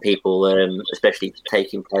 Don't want people, especially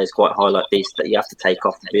taking players quite high like this, that you have to take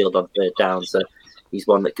off the field on third down. So he's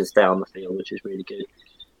one that can stay on the field, which is really good.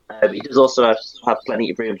 He does also have plenty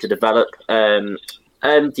of room to develop.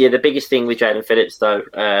 The biggest thing with Jalen Phillips, though,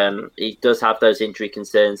 he does have those injury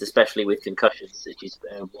concerns, especially with concussions, which is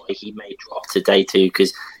why he may drop to day 2,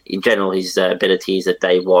 because in general his ability is a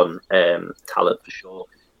day 1 talent for sure.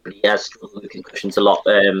 But he has struggled with concussions a lot.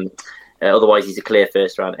 Otherwise, he's a clear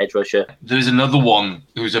first-round edge rusher. There is another one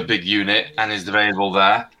who's a big unit and is available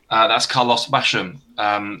there. That's Carlos Basham.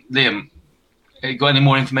 Liam, you got any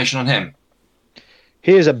more information on him?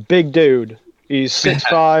 He is a big dude. He's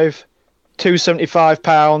 6'5", 275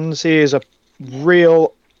 pounds. He is a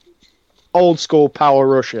real old school power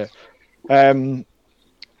rusher. I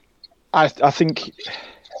think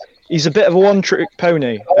he's a bit of a one trick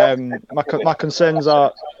pony. My concerns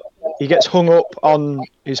are he gets hung up on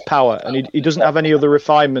his power and he doesn't have any other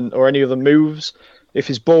refinement or any other moves. If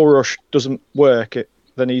his ball rush doesn't work,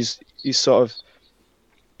 then he's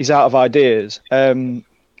out of ideas.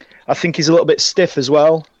 I think he's a little bit stiff as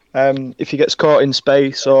well. If he gets caught in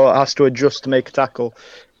space or has to adjust to make a tackle,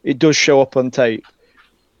 it does show up on tape.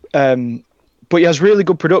 But he has really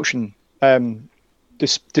good production.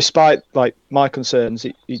 Despite like my concerns,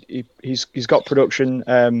 he's got production,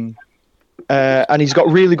 and he's got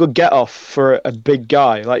really good get off for a big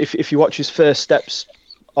guy. Like if you watch his first steps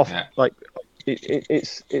off, like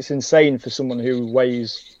it's insane for someone who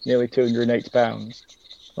weighs nearly 280 pounds.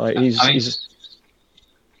 Like he's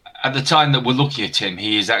at the time that we're looking at him,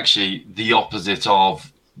 he is actually the opposite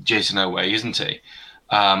of Jason Oweh, isn't he?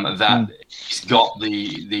 He's got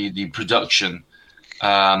the production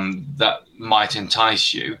that might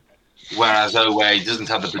entice you, whereas Oweh doesn't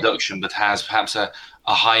have the production but has perhaps a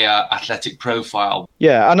higher athletic profile.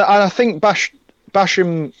 Yeah, and I think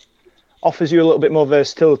Basham offers you a little bit more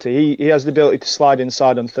versatility. He has the ability to slide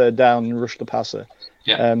inside on third down and rush the passer.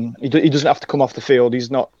 Yeah. He doesn't have to come off the field.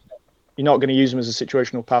 You're not going to use him as a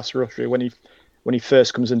situational pass rusher when he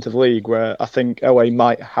first comes into the league, where I think Oweh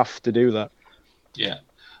might have to do that. Yeah.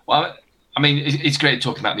 Well, I mean, it's great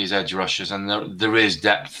talking about these edge rushers, and there is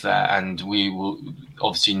depth there, and we will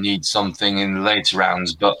obviously need something in the later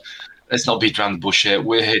rounds, but let's not beat around the bush here.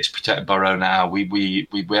 We're here to protect Burrow now. We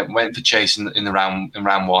went for Chase in round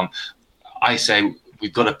 1. I say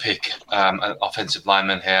we've got to pick an offensive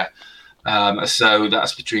lineman here. So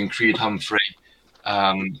that's between Creed Humphrey,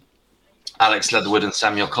 Alex Leatherwood and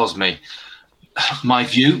Samuel Cosme. My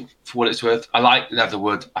view, for what it's worth, I like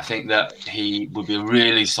Leatherwood. I think that he would be a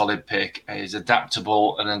really solid pick. He's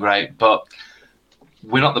adaptable and great, but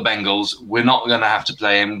we're not the Bengals. We're not going to have to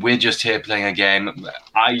play him. We're just here playing a game.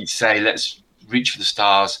 I say let's reach for the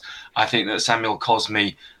stars. I think that Samuel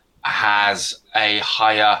Cosme has a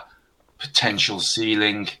higher potential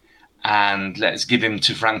ceiling, and let's give him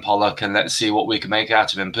to Frank Pollock and let's see what we can make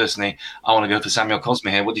out of him. Personally, I want to go for Samuel Cosme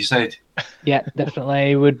here. What do you say? Yeah, definitely.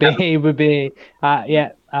 He would be.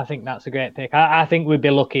 Yeah, I think that's a great pick. I think we'd be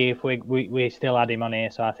lucky if we still had him on here.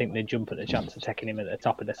 So I think they'd jump at the chance of taking him at the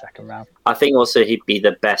top of the second round. I think also he'd be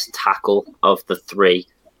the best tackle of the three.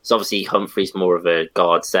 So obviously Humphrey's more of a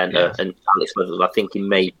guard centre, and Alex Withers, I think he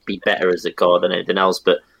may be better as a guard than anything else.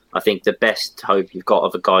 But I think the best hope you've got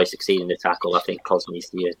of a guy succeeding the tackle, I think Cosme's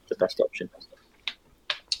the best option.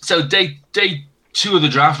 So day 2 of the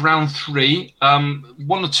draft, round 3, 1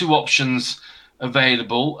 or 2 options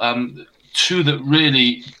available. 2 that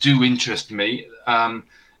really do interest me.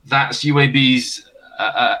 That's UAB's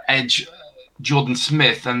edge, Jordan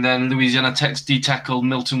Smith, and then Louisiana Tech's D-tackle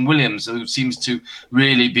Milton Williams, who seems to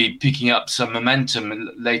really be picking up some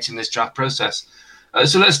momentum late in this draft process.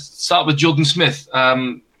 So let's start with Jordan Smith.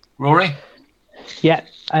 Rory?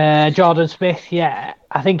 Yeah, Jordan Smith, yeah.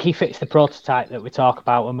 I think he fits the prototype that we talk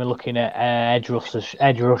about when we're looking at edge rushers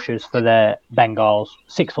for the Bengals.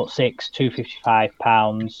 6'6", 255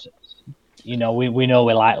 pounds. You know, we know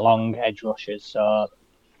we like long edge rushers, so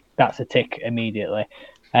that's a tick immediately.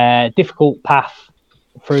 Difficult path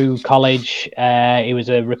through college. He was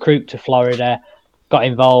a recruit to Florida, got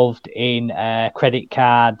involved in credit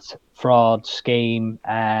cards fraud scheme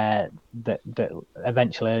that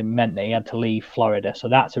eventually meant that he had to leave Florida. So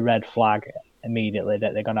that's a red flag immediately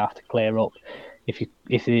that they're going to have to clear up. He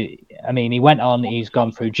went on, he's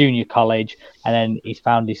gone through junior college, and then he's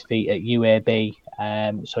found his feet at UAB.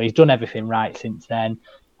 So he's done everything right since then.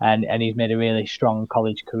 And he's made a really strong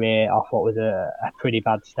college career off what was a pretty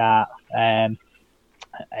bad start.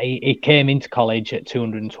 He came into college at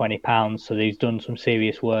 220 pounds, so he's done some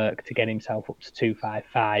serious work to get himself up to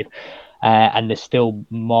 255. And there's still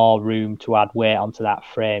more room to add weight onto that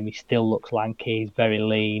frame. He still looks lanky, he's very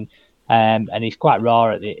lean, and he's quite raw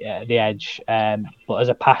at the edge. But as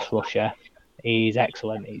a pass rusher, he's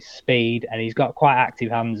excellent. He's speed, and he's got quite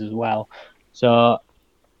active hands as well. So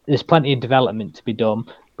there's plenty of development to be done,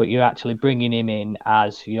 but you're actually bringing him in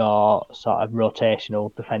as your sort of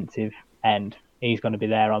rotational defensive end. He's going to be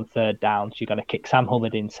there on third down. So you're going to kick Sam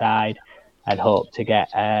Hubbard inside and hope to get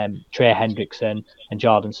Trey Hendrickson and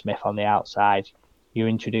Jordan Smith on the outside. You're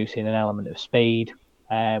introducing an element of speed,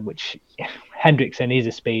 which Hendrickson is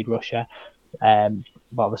a speed rusher. But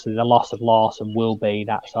obviously the loss of Lawson will be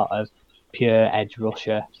that sort of pure edge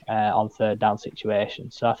rusher on third down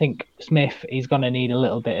situations. So I think Smith is going to need a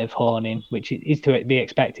little bit of honing, which is to be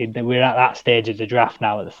expected. That we're at that stage of the draft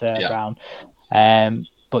now at the third round.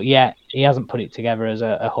 But yeah, he hasn't put it together as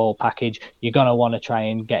a whole package. You're going to want to try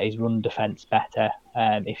and get his run defense better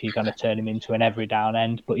if you're going to turn him into an every down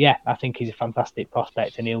end. But yeah, I think he's a fantastic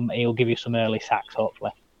prospect, and he'll give you some early sacks,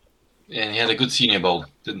 hopefully. Yeah, and he had a good Senior Bowl,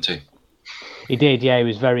 didn't he? He did, yeah. He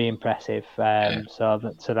was very impressive. So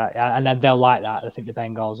that, and then they'll like that. I think the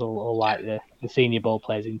Bengals will like the Senior Bowl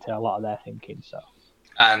plays into a lot of their thinking. So,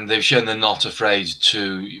 and they've shown they're not afraid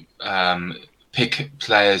to pick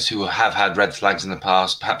players who have had red flags in the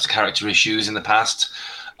past, perhaps character issues in the past,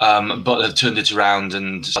 but have turned it around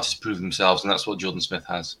and started to prove themselves, and that's what Jordan Smith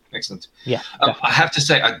has. Excellent. Yeah. I have to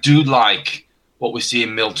say, I do like what we see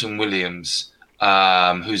in Milton Williams,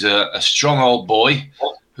 who's a strong old boy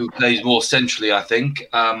who plays more centrally, I think.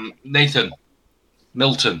 Nathan,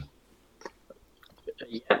 Milton.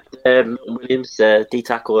 Yeah, Williams,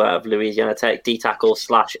 D-tackle out of Louisiana Tech, D-tackle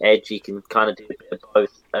 / edge. He can kind of do a bit of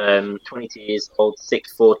both. 22 years old,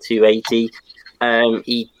 6'4", 280.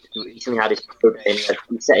 He recently had his pro day, and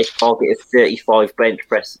he set his target of 35 bench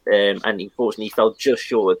press, and unfortunately he fell just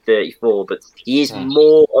short of 34. But he is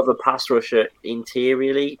more of a pass rusher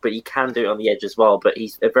interiorly, but he can do it on the edge as well. But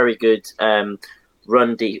he's a very good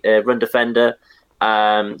run defender.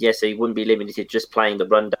 So he wouldn't be limited to just playing the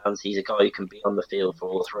rundowns. He's a guy who can be on the field for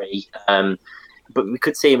all three. But we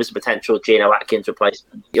could see him as a potential Geno Atkins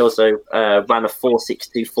replacement. He also ran a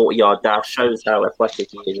 4.62 40-yard dash, shows how athletic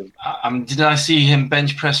he is. Did I see him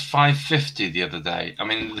bench press 550 the other day? I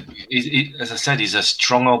mean, as I said, he's a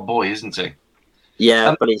strong old boy, isn't he?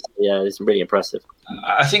 Yeah, but he's really impressive.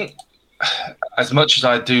 I think as much as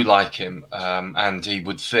I do like him and he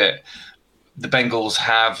would fit, the Bengals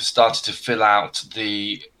have started to fill out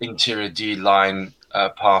the interior D-line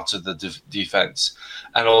part of the defense.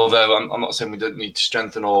 And although I'm not saying we don't need to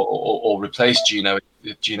strengthen or replace Geno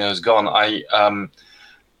if Geno's gone, I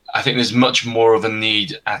think there's much more of a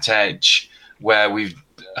need at edge where we've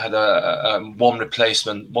had a one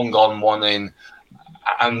replacement, one gone, one in,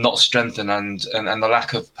 and not strengthened. And the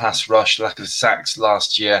lack of pass rush, lack of sacks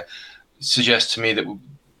last year suggests to me that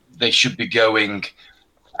they should be going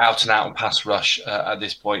out-and-out pass rush at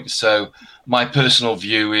this point. So my personal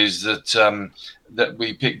view is that that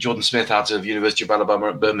we pick Jordan Smith out of University of Alabama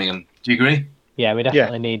at Birmingham. Do you agree? Yeah, we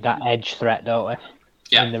definitely need that edge threat, don't we?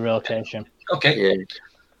 Yeah. In the rotation. Okay. Yeah.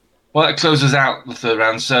 Well, that closes out the third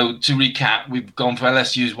round. So to recap, we've gone for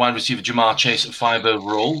LSU's wide receiver Jamar Chase at 5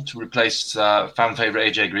 overall to replace fan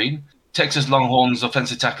favorite AJ Green. Texas Longhorns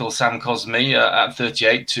offensive tackle Sam Cosmi at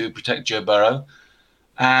 38 to protect Joe Burrow.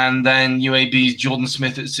 And then UAB's Jordan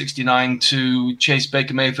Smith at 69 to chase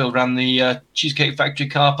Baker Mayfield around the Cheesecake Factory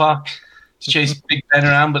car park. To chase Big Ben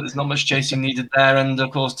around, but there's not much chasing needed there. And, of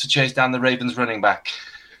course, to chase down the Ravens running back.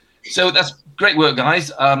 So that's great work,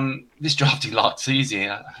 guys. This drafting lot's easy.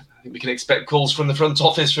 I think we can expect calls from the front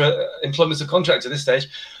office for employments of contracts at this stage.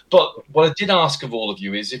 But what I did ask of all of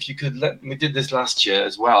you is if you could we did this last year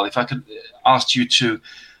as well, if I could ask you to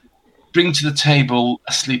bring to the table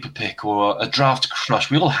a sleeper pick or a draft crush.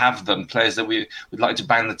 We all have them, players that we would like to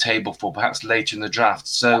bang the table for, perhaps later in the draft.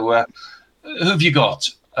 So who have you got?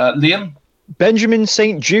 Liam? Benjamin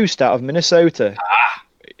St. Juste out of Minnesota.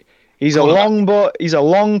 He's a long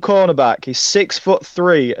cornerback. He's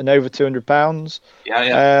 6'3" and over 200 pounds.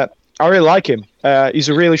 Yeah. I really like him. He's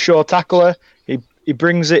a really sure tackler. He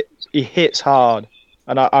brings it. He hits hard,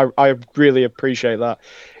 and I really appreciate that.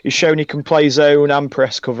 He's shown he can play zone and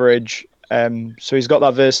press coverage. So he's got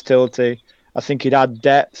that versatility. I think he'd add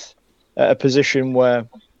depth at a position where,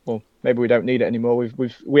 well, maybe we don't need it anymore.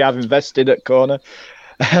 We have invested at corner.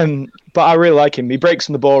 But I really like him. He breaks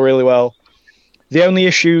on the ball really well. The only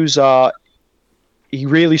issues are he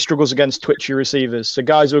really struggles against twitchy receivers. So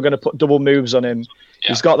guys who are going to put double moves on him,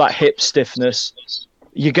 he's got that hip stiffness.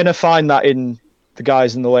 You're going to find that in the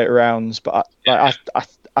guys in the later rounds. But I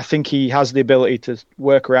think he has the ability to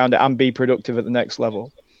work around it and be productive at the next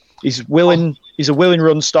level. He's willing. He's a willing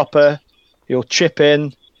run stopper. He'll chip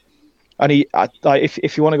in. And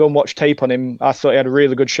if you want to go and watch tape on him, I thought he had a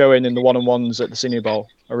really good showing in the one-on-ones at the Senior Bowl.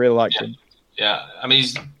 I really liked him. Yeah, I mean,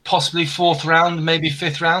 he's possibly 4th round, maybe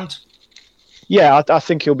 5th round. Yeah, I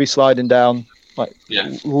think he'll be sliding down like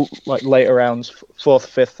later rounds, 4th,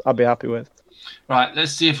 5th. I'd be happy with. Right,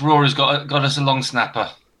 let's see if Rory's got us a long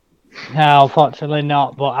snapper. No, unfortunately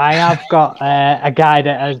not. But I have got a guy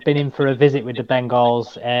that has been in for a visit with the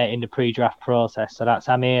Bengals in the pre-draft process. So that's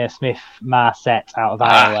Amir Smith-Marset out of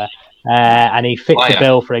Iowa. And he fits the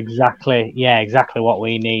bill for exactly what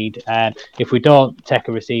we need. If we don't take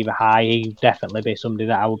a receiver high, he'd definitely be somebody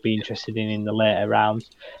that I would be interested in the later rounds.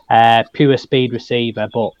 Pure speed receiver,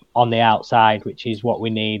 but on the outside, which is what we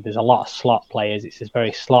need. There's a lot of slot players. It's a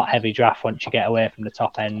very slot-heavy draft once you get away from the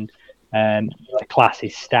top end. The class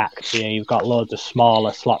is stacked. You've got loads of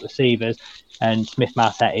smaller slot receivers. And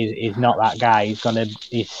Smith-Marset is not that guy. He's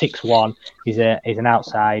 6'1". He's an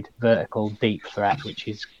outside vertical deep threat, which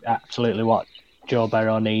is absolutely what Joe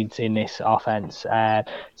Burrow needs in this offense.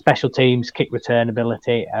 Special teams kick return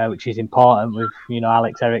ability, which is important. With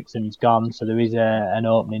Alex Erickson's gone, so there is an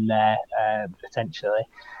opening there potentially.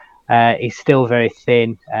 He's still very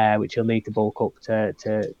thin, which he'll need to bulk up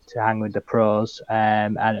to hang with the pros.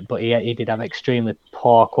 But he did have extremely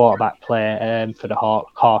poor quarterback play for the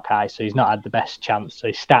Hawkeyes, so he's not had the best chance. So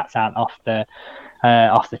his stats aren't off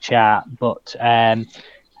the chart. But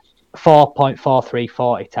 4.43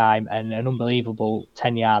 40 time and an unbelievable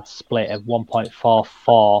 10-yard split of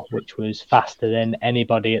 1.44, which was faster than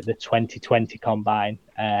anybody at the 2020 combine.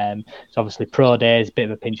 So obviously pro day is a bit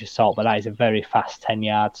of a pinch of salt, but that is a very fast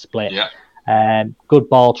 10-yard split. Yeah. Good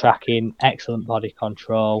ball tracking, excellent body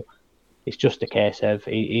control. It's just a case of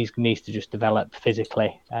he needs to just develop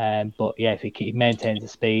physically. But yeah, if he maintains the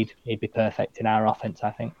speed, he'd be perfect in our offense,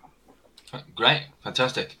 I think. Great,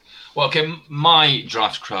 fantastic. Well, okay, my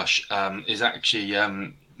draft crush is actually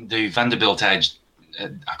the Vanderbilt edge.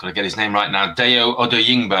 I've got to get his name right now. Dayo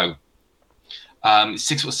Odeyingbo.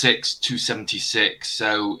 6'6", 276.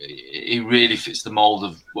 So he really fits the mold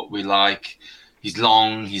of what we like. He's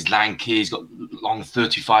long, he's lanky, he's got long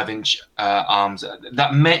 35-inch arms.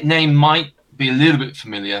 That name might be a little bit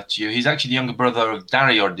familiar to you. He's actually the younger brother of Dare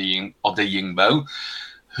Odeyingbo,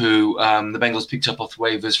 who the Bengals picked up off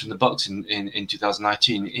waivers from the Bucs in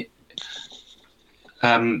 2019.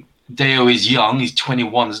 Dayo is young. He's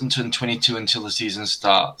 21. Doesn't turn 22 until the season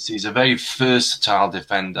starts. He's a very versatile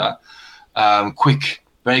defender. Quick,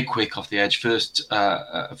 very quick off the edge. First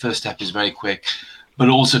step is very quick, but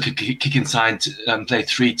also could kick inside and play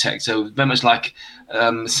 3-tech. So very much like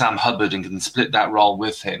Sam Hubbard, and can split that role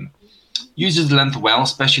with him. Uses the length well,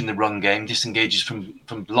 especially in the run game. Disengages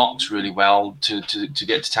from blocks really well to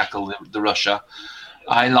get to tackle the rusher.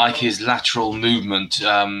 I like his lateral movement.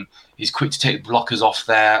 He's quick to take blockers off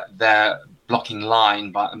their blocking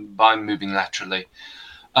line by moving laterally.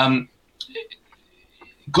 Good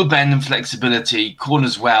bend and flexibility,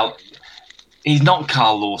 corners well. He's not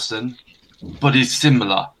Carl Lawson, but he's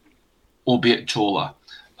similar, albeit taller.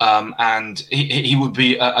 And he would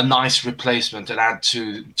be a nice replacement and add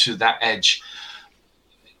to that edge.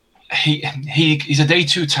 He's a day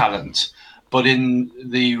 2 talent, but in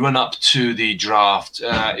the run up to the draft,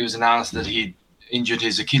 it was announced that he injured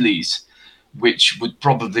his Achilles, which would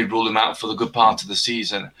probably rule him out for the good part of the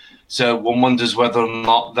season. So one wonders whether or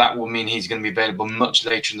not that will mean he's going to be available much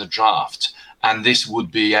later in the draft. And this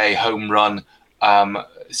would be a home run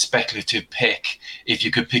speculative pick if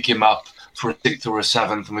you could pick him up for a 6th or a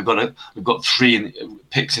 7th. And we've got 3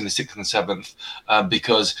 picks in the 6th and 7th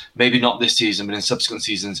because maybe not this season, but in subsequent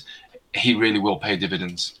seasons, he really will pay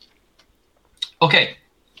dividends. Okay,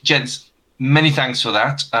 gents, many thanks for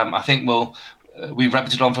that. I think we've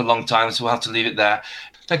wrapped it on for a long time, so we'll have to leave it there.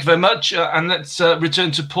 Thank you very much. And let's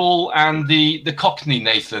return to Paul and the Cockney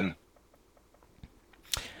Nathan.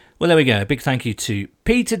 Well, there we go. A big thank you to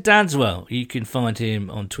Peter Dadswell. You can find him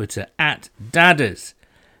on Twitter at Dadders.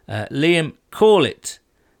 Liam Corlett.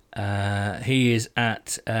 He is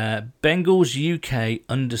at Bengals UK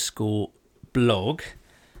 _blog.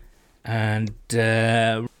 And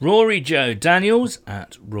Rory Joe Daniels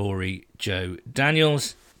at Rory Joe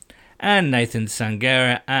Daniels. And Nathan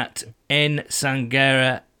Sangera at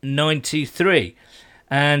nsangera93.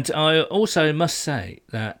 And I also must say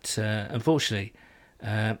that, unfortunately,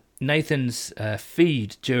 Nathan's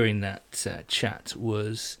feed during that chat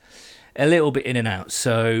was a little bit in and out.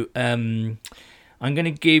 So I'm going to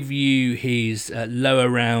give you his lower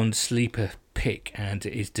round sleeper pick, and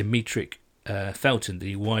it is Demetric Felton,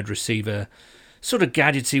 the wide receiver, sort of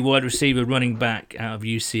gadgety wide receiver running back out of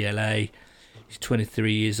UCLA. He's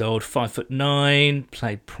 23 years old, 5'9",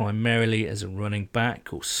 played primarily as a running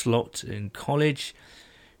back or slot in college.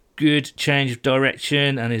 Good change of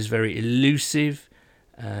direction and is very elusive,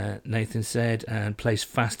 Nathan said, and plays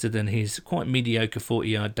faster than his quite mediocre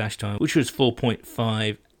 40-yard dash time, which was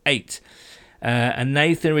 4.58. And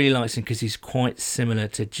Nathan really likes him because he's quite similar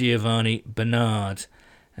to Giovanni Bernard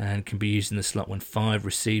and can be used in the slot when 5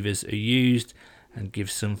 receivers are used, and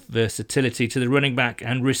gives some versatility to the running back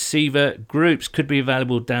and receiver groups. Could be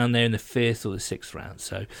available down there in the 5th or the 6th round.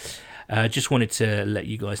 So just wanted to let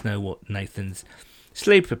you guys know what Nathan's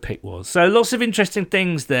sleeper pick was. So lots of interesting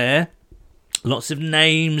things there. Lots of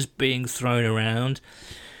names being thrown around.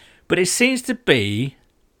 But it seems to be...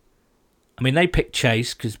 I mean, they picked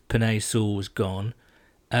Chase because Penei Sewell was gone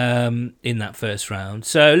in that first round.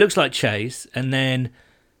 So it looks like Chase. And then...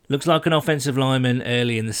 looks like an offensive lineman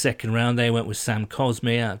early in the 2nd round. They went with Sam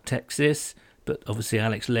Cosmi out of Texas, but obviously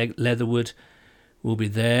Alex Leatherwood will be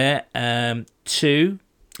there. 2,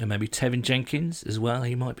 and maybe Tevin Jenkins as well.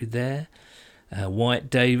 He might be there. Wyatt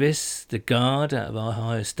Davis, the guard out of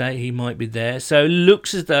Ohio State, he might be there. So it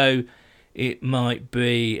looks as though it might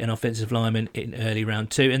be an offensive lineman in early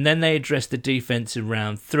round 2. And then they address the defense in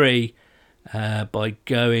round 3 by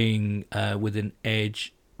going with an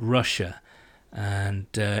edge rusher. And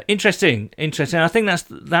interesting. I think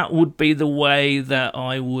that would be the way that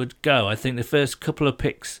I would go. I think the first couple of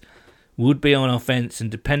picks would be on offense, and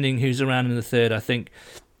depending who's around in the 3rd,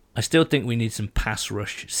 I still think we need some pass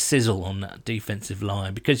rush sizzle on that defensive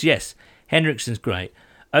line, because yes, Hendrickson's great,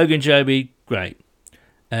 Ogunjobi great,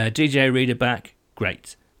 DJ Reader back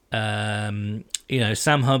great, Sam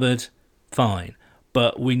Hubbard fine,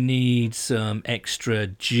 but we need some extra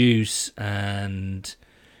juice and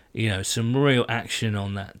some real action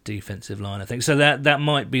on that defensive line, I think. So that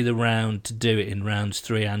might be the round to do it, in rounds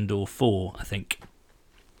 3 and or 4, I think.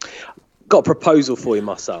 Got a proposal for you,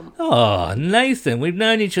 my son. Oh, Nathan, we've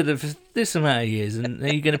known each other for this amount of years, and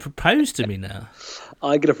are you going to propose to me now?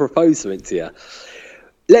 I'm going to propose something to you.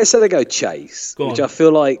 Let's say they go Chase, which I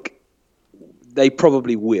feel like they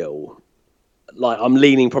probably will. Like, I'm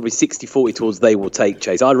leaning probably 60-40 towards they will take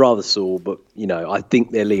Chase. I'd rather Sewell, but, I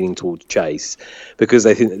think they're leaning towards Chase because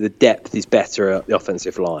they think that the depth is better at the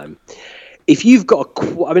offensive line. If you've got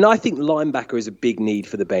I think linebacker is a big need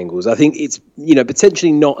for the Bengals. I think it's,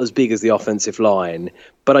 potentially not as big as the offensive line,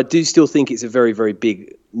 but I do still think it's a very, very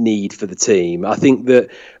big need for the team. I think that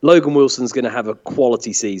Logan Wilson's going to have a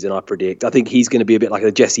quality season, I predict. I think he's going to be a bit like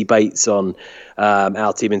a Jesse Bates on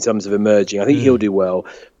our team in terms of emerging. I think he'll do well.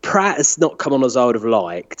 Pratt has not come on as I would have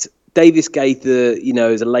liked. Davis Gaither,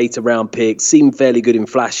 is a later round pick, seemed fairly good in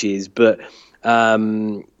flashes, but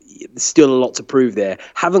still a lot to prove there.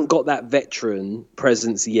 Haven't got that veteran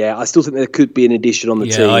presence yet. I still think there could be an addition on the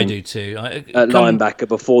team. Yeah, I do too. At linebacker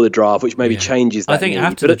before the draft, which maybe changes that. I think need.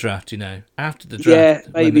 After the draft. Yeah,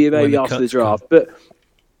 maybe after the draft. But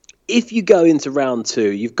if you go into round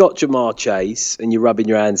 2, you've got Jamar Chase and you're rubbing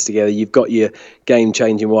your hands together, you've got your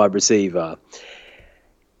game-changing wide receiver.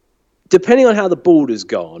 Depending on how the border's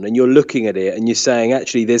gone and you're looking at it and you're saying,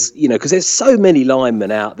 actually, there's, because there's so many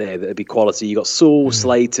linemen out there that would be quality. You've got Saul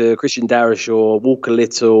Slater, Christian Darrishaw, Walker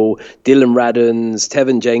Little, Dylan Radens,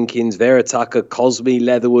 Tevin Jenkins, Vera Tucker, Cosme,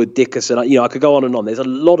 Leatherwood, Dickerson. I could go on and on. There's a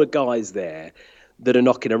lot of guys there that are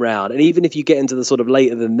knocking around. And even if you get into the sort of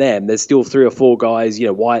later than them, there's still 3 or 4 guys,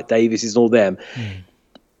 Wyatt Davis and all them.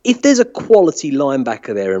 If there's a quality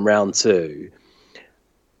linebacker there in round 2,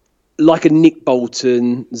 like a Nick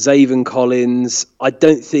Bolton, Zaven Collins, I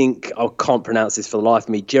can't pronounce this for the life of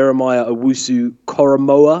me, Jeremiah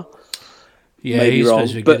Owusu-Koramoah. Yeah, he's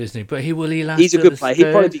supposed to be good, isn't he? But he last. He's a good player.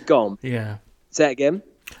 He'd probably be gone. Yeah. Say that again?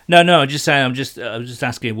 No, I'm just saying. I was just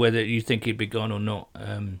asking whether you think he'd be gone or not.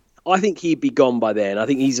 I think he'd be gone by then. I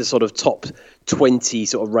think he's a sort of top 20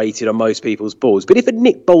 sort of rated on most people's boards. But if a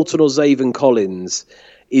Nick Bolton or Zaven Collins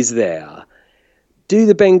is there, do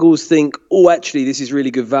the Bengals think, actually, this is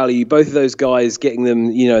really good value? Both of those guys, getting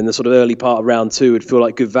them, in the sort of early part of round 2 would feel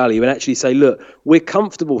like good value, and actually say, look, we're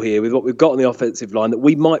comfortable here with what we've got on the offensive line, that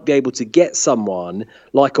we might be able to get someone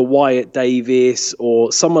like a Wyatt Davis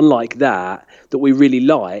or someone like that we really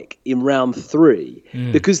like in round 3,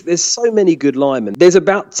 because there's so many good linemen. There's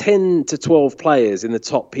about 10 to 12 players in the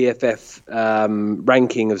top PFF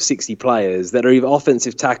ranking of 60 players that are either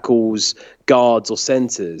offensive tackles, guards, or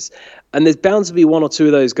centers. And there's bound to be 1 or 2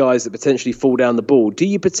 of those guys that potentially fall down the ball. Do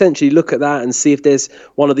you potentially look at that and see if there's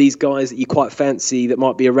one of these guys that you quite fancy that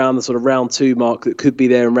might be around the sort of round 2 mark that could be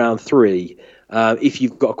there in round 3, if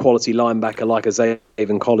you've got a quality linebacker like a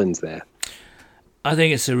Zaven Collins there? I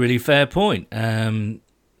think it's a really fair point.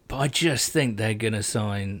 But I just think they're going to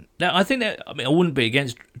sign. Now, I wouldn't be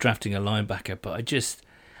against drafting a linebacker, but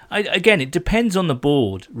again, it depends on the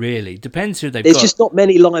board, really. Depends who they've got. There's just not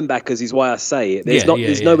many linebackers, is why I say it.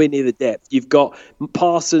 There's nowhere near the depth. You've got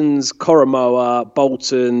Parsons, Koramoah,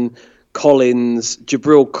 Bolton, Collins,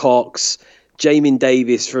 Jabril Cox, Jamin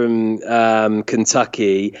Davis from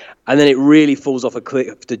Kentucky, and then it really falls off a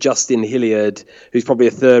cliff to Justin Hilliard, who's probably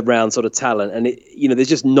a 3rd round sort of talent. And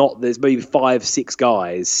there's maybe 5, 6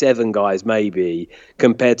 guys, 7 guys maybe,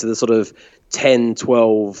 compared to the sort of 10,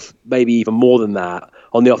 12, maybe even more than that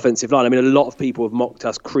on the offensive line. I mean, a lot of people have mocked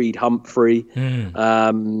us Creed Humphrey in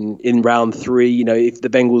round 3. If the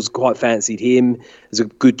Bengals quite fancied him, there's a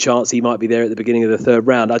good chance he might be there at the beginning of the 3rd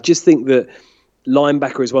round. I just think that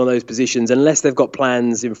linebacker is one of those positions, unless they've got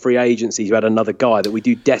plans in free agency to add another guy, that we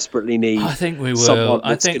do desperately need. I think we will. Someone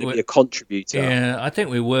that's going to be a contributor. Yeah, I think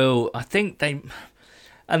we will. I think they.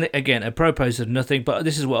 And again, apropos of nothing, but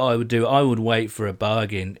this is what I would do. I would wait for a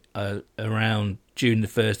bargain around June the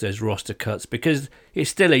 1st, those roster cuts, because it's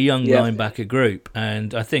still a young linebacker group.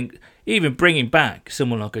 And I think even bringing back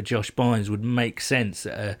someone like a Josh Bynes would make sense,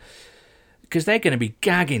 because they're going to be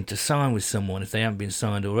gagging to sign with someone if they haven't been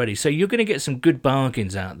signed already. So you're going to get some good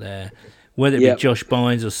bargains out there, whether it be Josh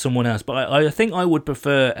Bynes or someone else. But I think I would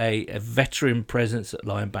prefer a veteran presence at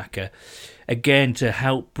linebacker, again, to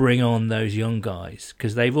help bring on those young guys,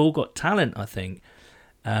 because they've all got talent, I think.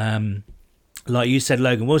 Like you said,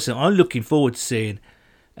 Logan Wilson, I'm looking forward to seeing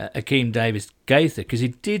Akeem Davis-Gaither, because he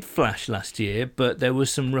did flash last year, but there were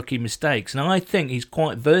some rookie mistakes. And I think he's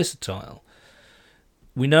quite versatile.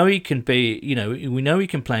 We know he can be, we know he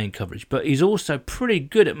can play in coverage, but he's also pretty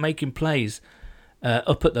good at making plays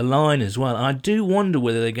up at the line as well. And I do wonder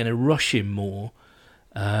whether they're going to rush him more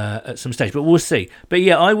at some stage, but we'll see. But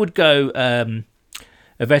yeah, I would go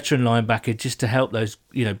a veteran linebacker just to help those,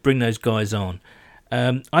 bring those guys on.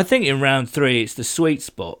 I think in round 3, it's the sweet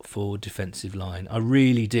spot for defensive line. I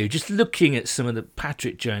really do. Just looking at some of the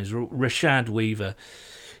Patrick Jones, Rashad Weaver,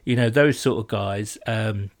 those sort of guys.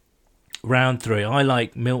 Round 3, I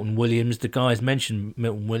like Milton Williams. The guys mentioned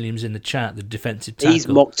Milton Williams in the chat, the defensive tackle. He's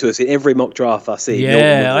mocked to us in every mock draft I see.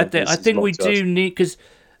 Yeah, I think we do need, because,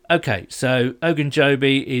 okay, so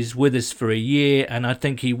Ogunjobi is with us for a year, and I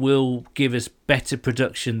think he will give us better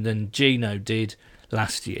production than Geno did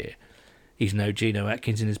last year. He's no Geno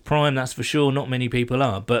Atkins in his prime, that's for sure. Not many people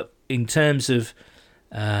are. But in terms of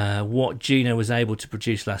what Geno was able to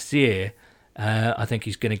produce last year, I think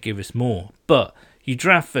he's going to give us more. But you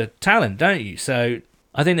draft for talent, don't you? So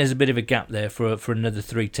I think there's a bit of a gap there for another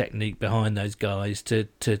 3 technique behind those guys to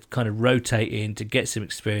kind of rotate in, to get some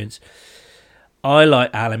experience. I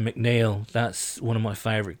like Alan McNeil. That's one of my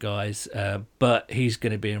favourite guys. But he's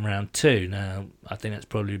going to be in round 2. Now, I think that's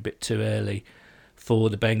probably a bit too early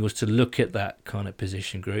for the Bengals to look at that kind of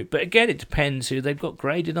position group. But again, it depends who they've got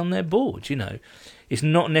graded on their board. It's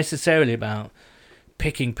not necessarily about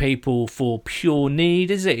picking people for pure need,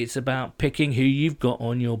 is it? It's about picking who you've got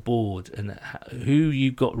on your board and who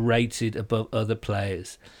you've got rated above other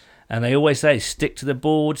players. And they always say, stick to the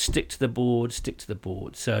board, stick to the board, stick to the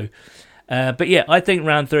board. So, but yeah, I think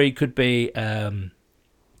round 3 could be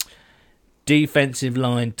defensive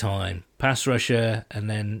line time, pass rusher, and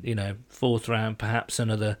then, 4th round, perhaps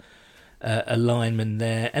another a lineman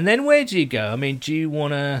there. And then where do you go? I mean, do you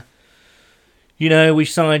want to... we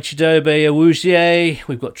signed Chidobe Awuzie.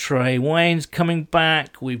 We've got Trey Waynes coming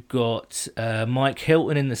back. We've got Mike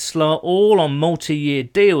Hilton in the slot, all on multi-year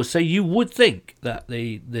deals. So you would think that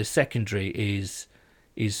the secondary is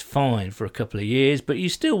fine for a couple of years, but you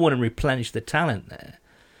still want to replenish the talent there.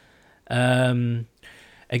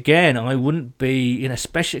 Again, I wouldn't be in a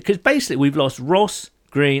special... Because basically we've lost Ross,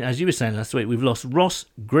 Green, as you were saying last week, we've lost Ross,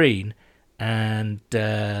 Green, and...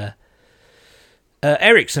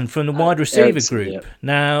 Eriksson from the wide receiver group. Yeah.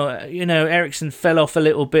 Now, Eriksson fell off a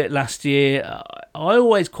little bit last year. I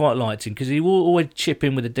always quite liked him because he will always chip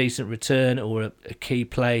in with a decent return or a key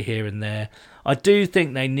play here and there. I do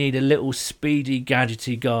think they need a little speedy,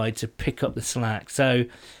 gadgety guy to pick up the slack. So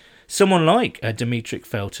someone like Demetric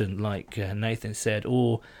Felton, like Nathan said,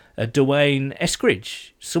 or Dwayne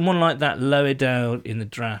Eskridge, someone like that lower down in the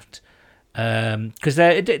draft. Because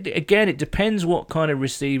again, it depends what kind of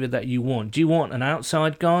receiver that you want. Do you want an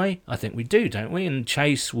outside guy? I think we do, don't we? And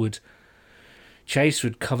Chase would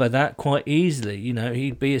cover that quite easily.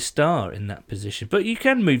 He'd be a star in that position. But you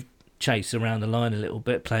can move Chase around the line a little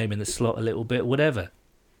bit, play him in the slot a little bit, whatever.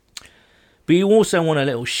 But you also want a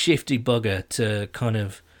little shifty bugger to kind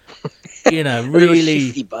of, really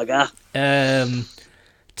shifty bugger.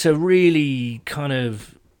 To really kind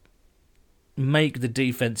of make the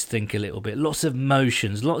defense think a little bit. Lots of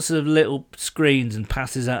motions, lots of little screens and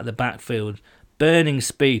passes out of the backfield, burning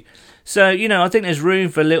speed. So, I think there's room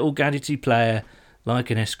for a little gadgety player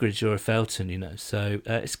like an Eskridge or a Felton, So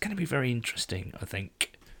it's going to be very interesting, I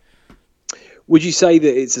think. Would you say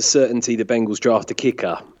that it's a certainty the Bengals draft a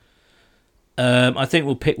kicker? I think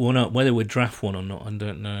we'll pick one up. Whether we draft one or not, I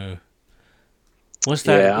don't know. What's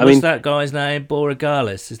that? That guy's name?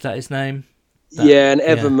 Borregales. Is that his name? And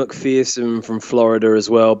Evan McPherson from Florida as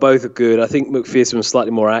well. Both are good. I think McPherson was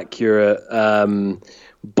slightly more accurate.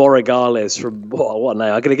 Borregales from what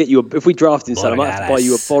name? I'm going to get you if we draft him, son, I might have to buy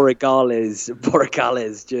you a Borregales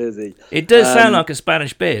jersey. It does sound like a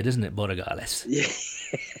Spanish beer, doesn't it, Borregales? Yeah.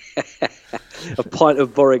 A pint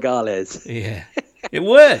of Borregales. Yeah, it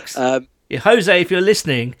works. Jose, if you're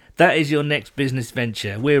listening, that is your next business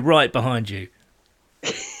venture. We're right behind you.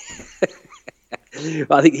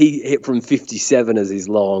 I think he hit from 57 as his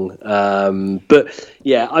long. But,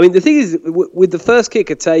 yeah, I mean, the thing is, with the first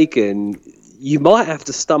kicker taken, you might have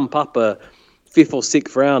to stump up a 5th or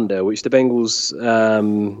 6th rounder, which the Bengals,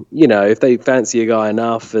 if they fancy a guy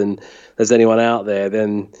enough and there's anyone out there,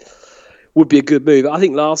 then would be a good move. I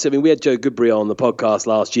think we had Joe Goodbury on the podcast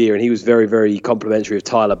last year, and he was very, very complimentary of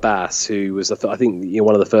Tyler Bass, who was, I think,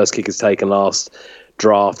 one of the first kickers taken last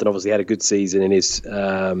draft, and obviously had a good season in his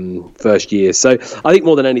first year. So I think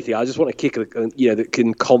more than anything, I just want a kicker that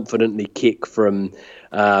can confidently kick from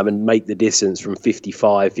and make the distance from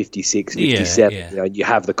 55, 56, 57. Yeah. You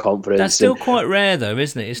have the confidence. That's still quite rare, though,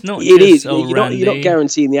 isn't it? It's not. It is. You're not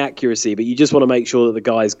guaranteeing the accuracy, but you just want to make sure that the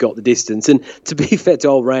guy's got the distance. And to be fair to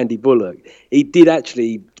old Randy Bullock, he did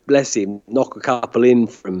actually, bless him, knock a couple in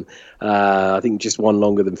from I think just one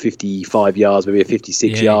longer than 55 yards, maybe a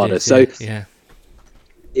 56-yarder. So. Yeah.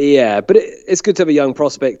 Yeah, but it's good to have a young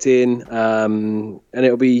prospect in, and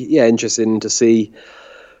it'll be interesting to see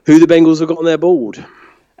who the Bengals have got on their board.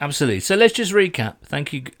 Absolutely. So let's just recap.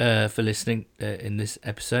 Thank you for listening in this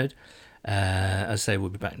episode. As I say, we'll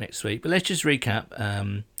be back next week, but let's just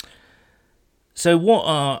recap. So what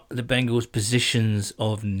are the Bengals' positions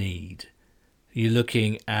of need? You're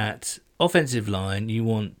looking at offensive line. You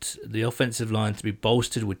want the offensive line to be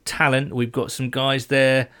bolstered with talent. We've got some guys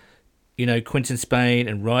there. Quinton Spain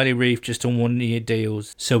and Riley Reef just on 1-year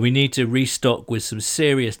deals. So we need to restock with some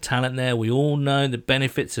serious talent there. We all know the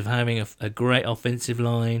benefits of having a great offensive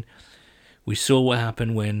line. We saw what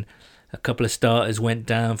happened when a couple of starters went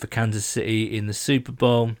down for Kansas City in the Super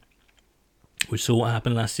Bowl. We saw what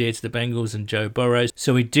happened last year to the Bengals and Joe Burrow.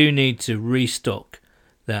 So we do need to restock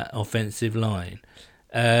that offensive line.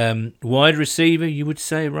 Wide receiver, you would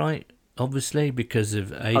say, right? Obviously, because of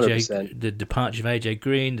the departure of AJ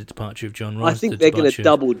Green, the departure of John Ross. I think they're going to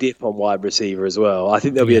double dip on wide receiver as well. I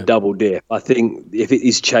think there'll be a double dip. I think if it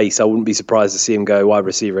is Chase, I wouldn't be surprised to see him go wide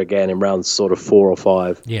receiver again in rounds sort of 4 or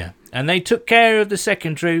 5. Yeah, and they took care of the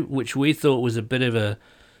secondary, which we thought was a bit of a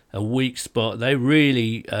a weak spot. They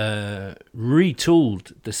really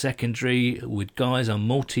retooled the secondary with guys on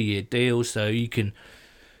multi-year deals, so you can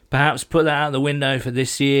perhaps put that out the window for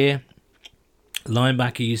this year.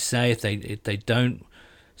 Linebacker, you say, if they don't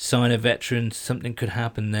sign a veteran, something could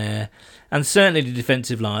happen there. And certainly the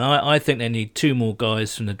defensive line. I think they need 2 more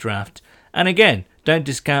guys from the draft. And again, don't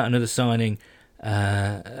discount another signing,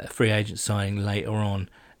 free agent signing later on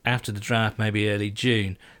after the draft, maybe early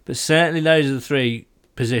June. But certainly those are the 3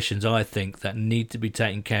 positions, I think, that need to be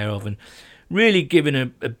taken care of and really given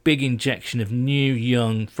a big injection of new,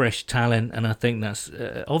 young, fresh talent. And I think that's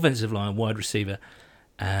offensive line, wide receiver,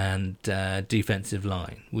 and defensive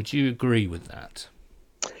line. Would you agree with that?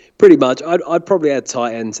 Pretty much. I'd probably add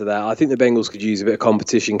tight end to that. I think the Bengals could use a bit of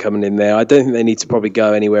competition coming in there. I don't think they need to probably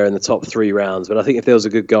go anywhere in the top 3 rounds, but I think if there was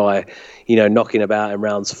a good guy, knocking about in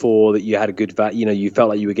rounds 4 that you had a good you felt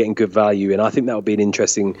like you were getting good value in, I think that would be an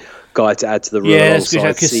interesting guy to add to the room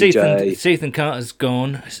alongside CJ. Ethan Carter's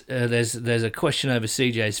gone. There's a question over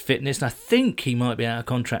CJ's fitness, and I think he might be out of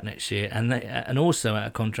contract next year, and also out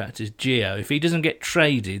of contract is Gio. If he doesn't get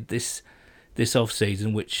traded this off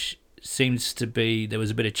season, which seems to be, there was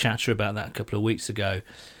a bit of chatter about that a couple of weeks ago,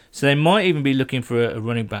 so they might even be looking for a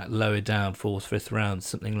running back lower down, 4th, 5th round,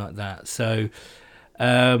 something like that. So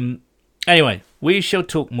anyway, we shall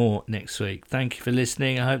talk more next week. Thank you for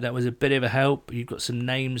listening. I hope that was a bit of a help. You've got some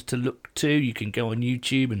names to look to. You can go on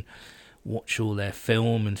YouTube and watch all their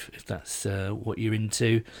film, and if that's what you're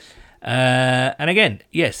into. And again,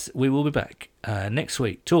 yes, we will be back next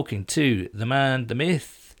week talking to the man, the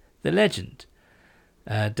myth, the legend,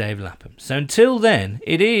 Dave Lapham. So until then,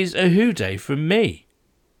 it is a hooday from me.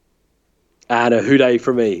 And a hooday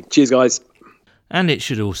from me. Cheers, guys. And it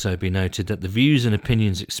should also be noted that the views and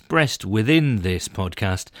opinions expressed within this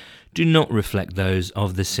podcast do not reflect those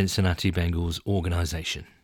of the Cincinnati Bengals organisation.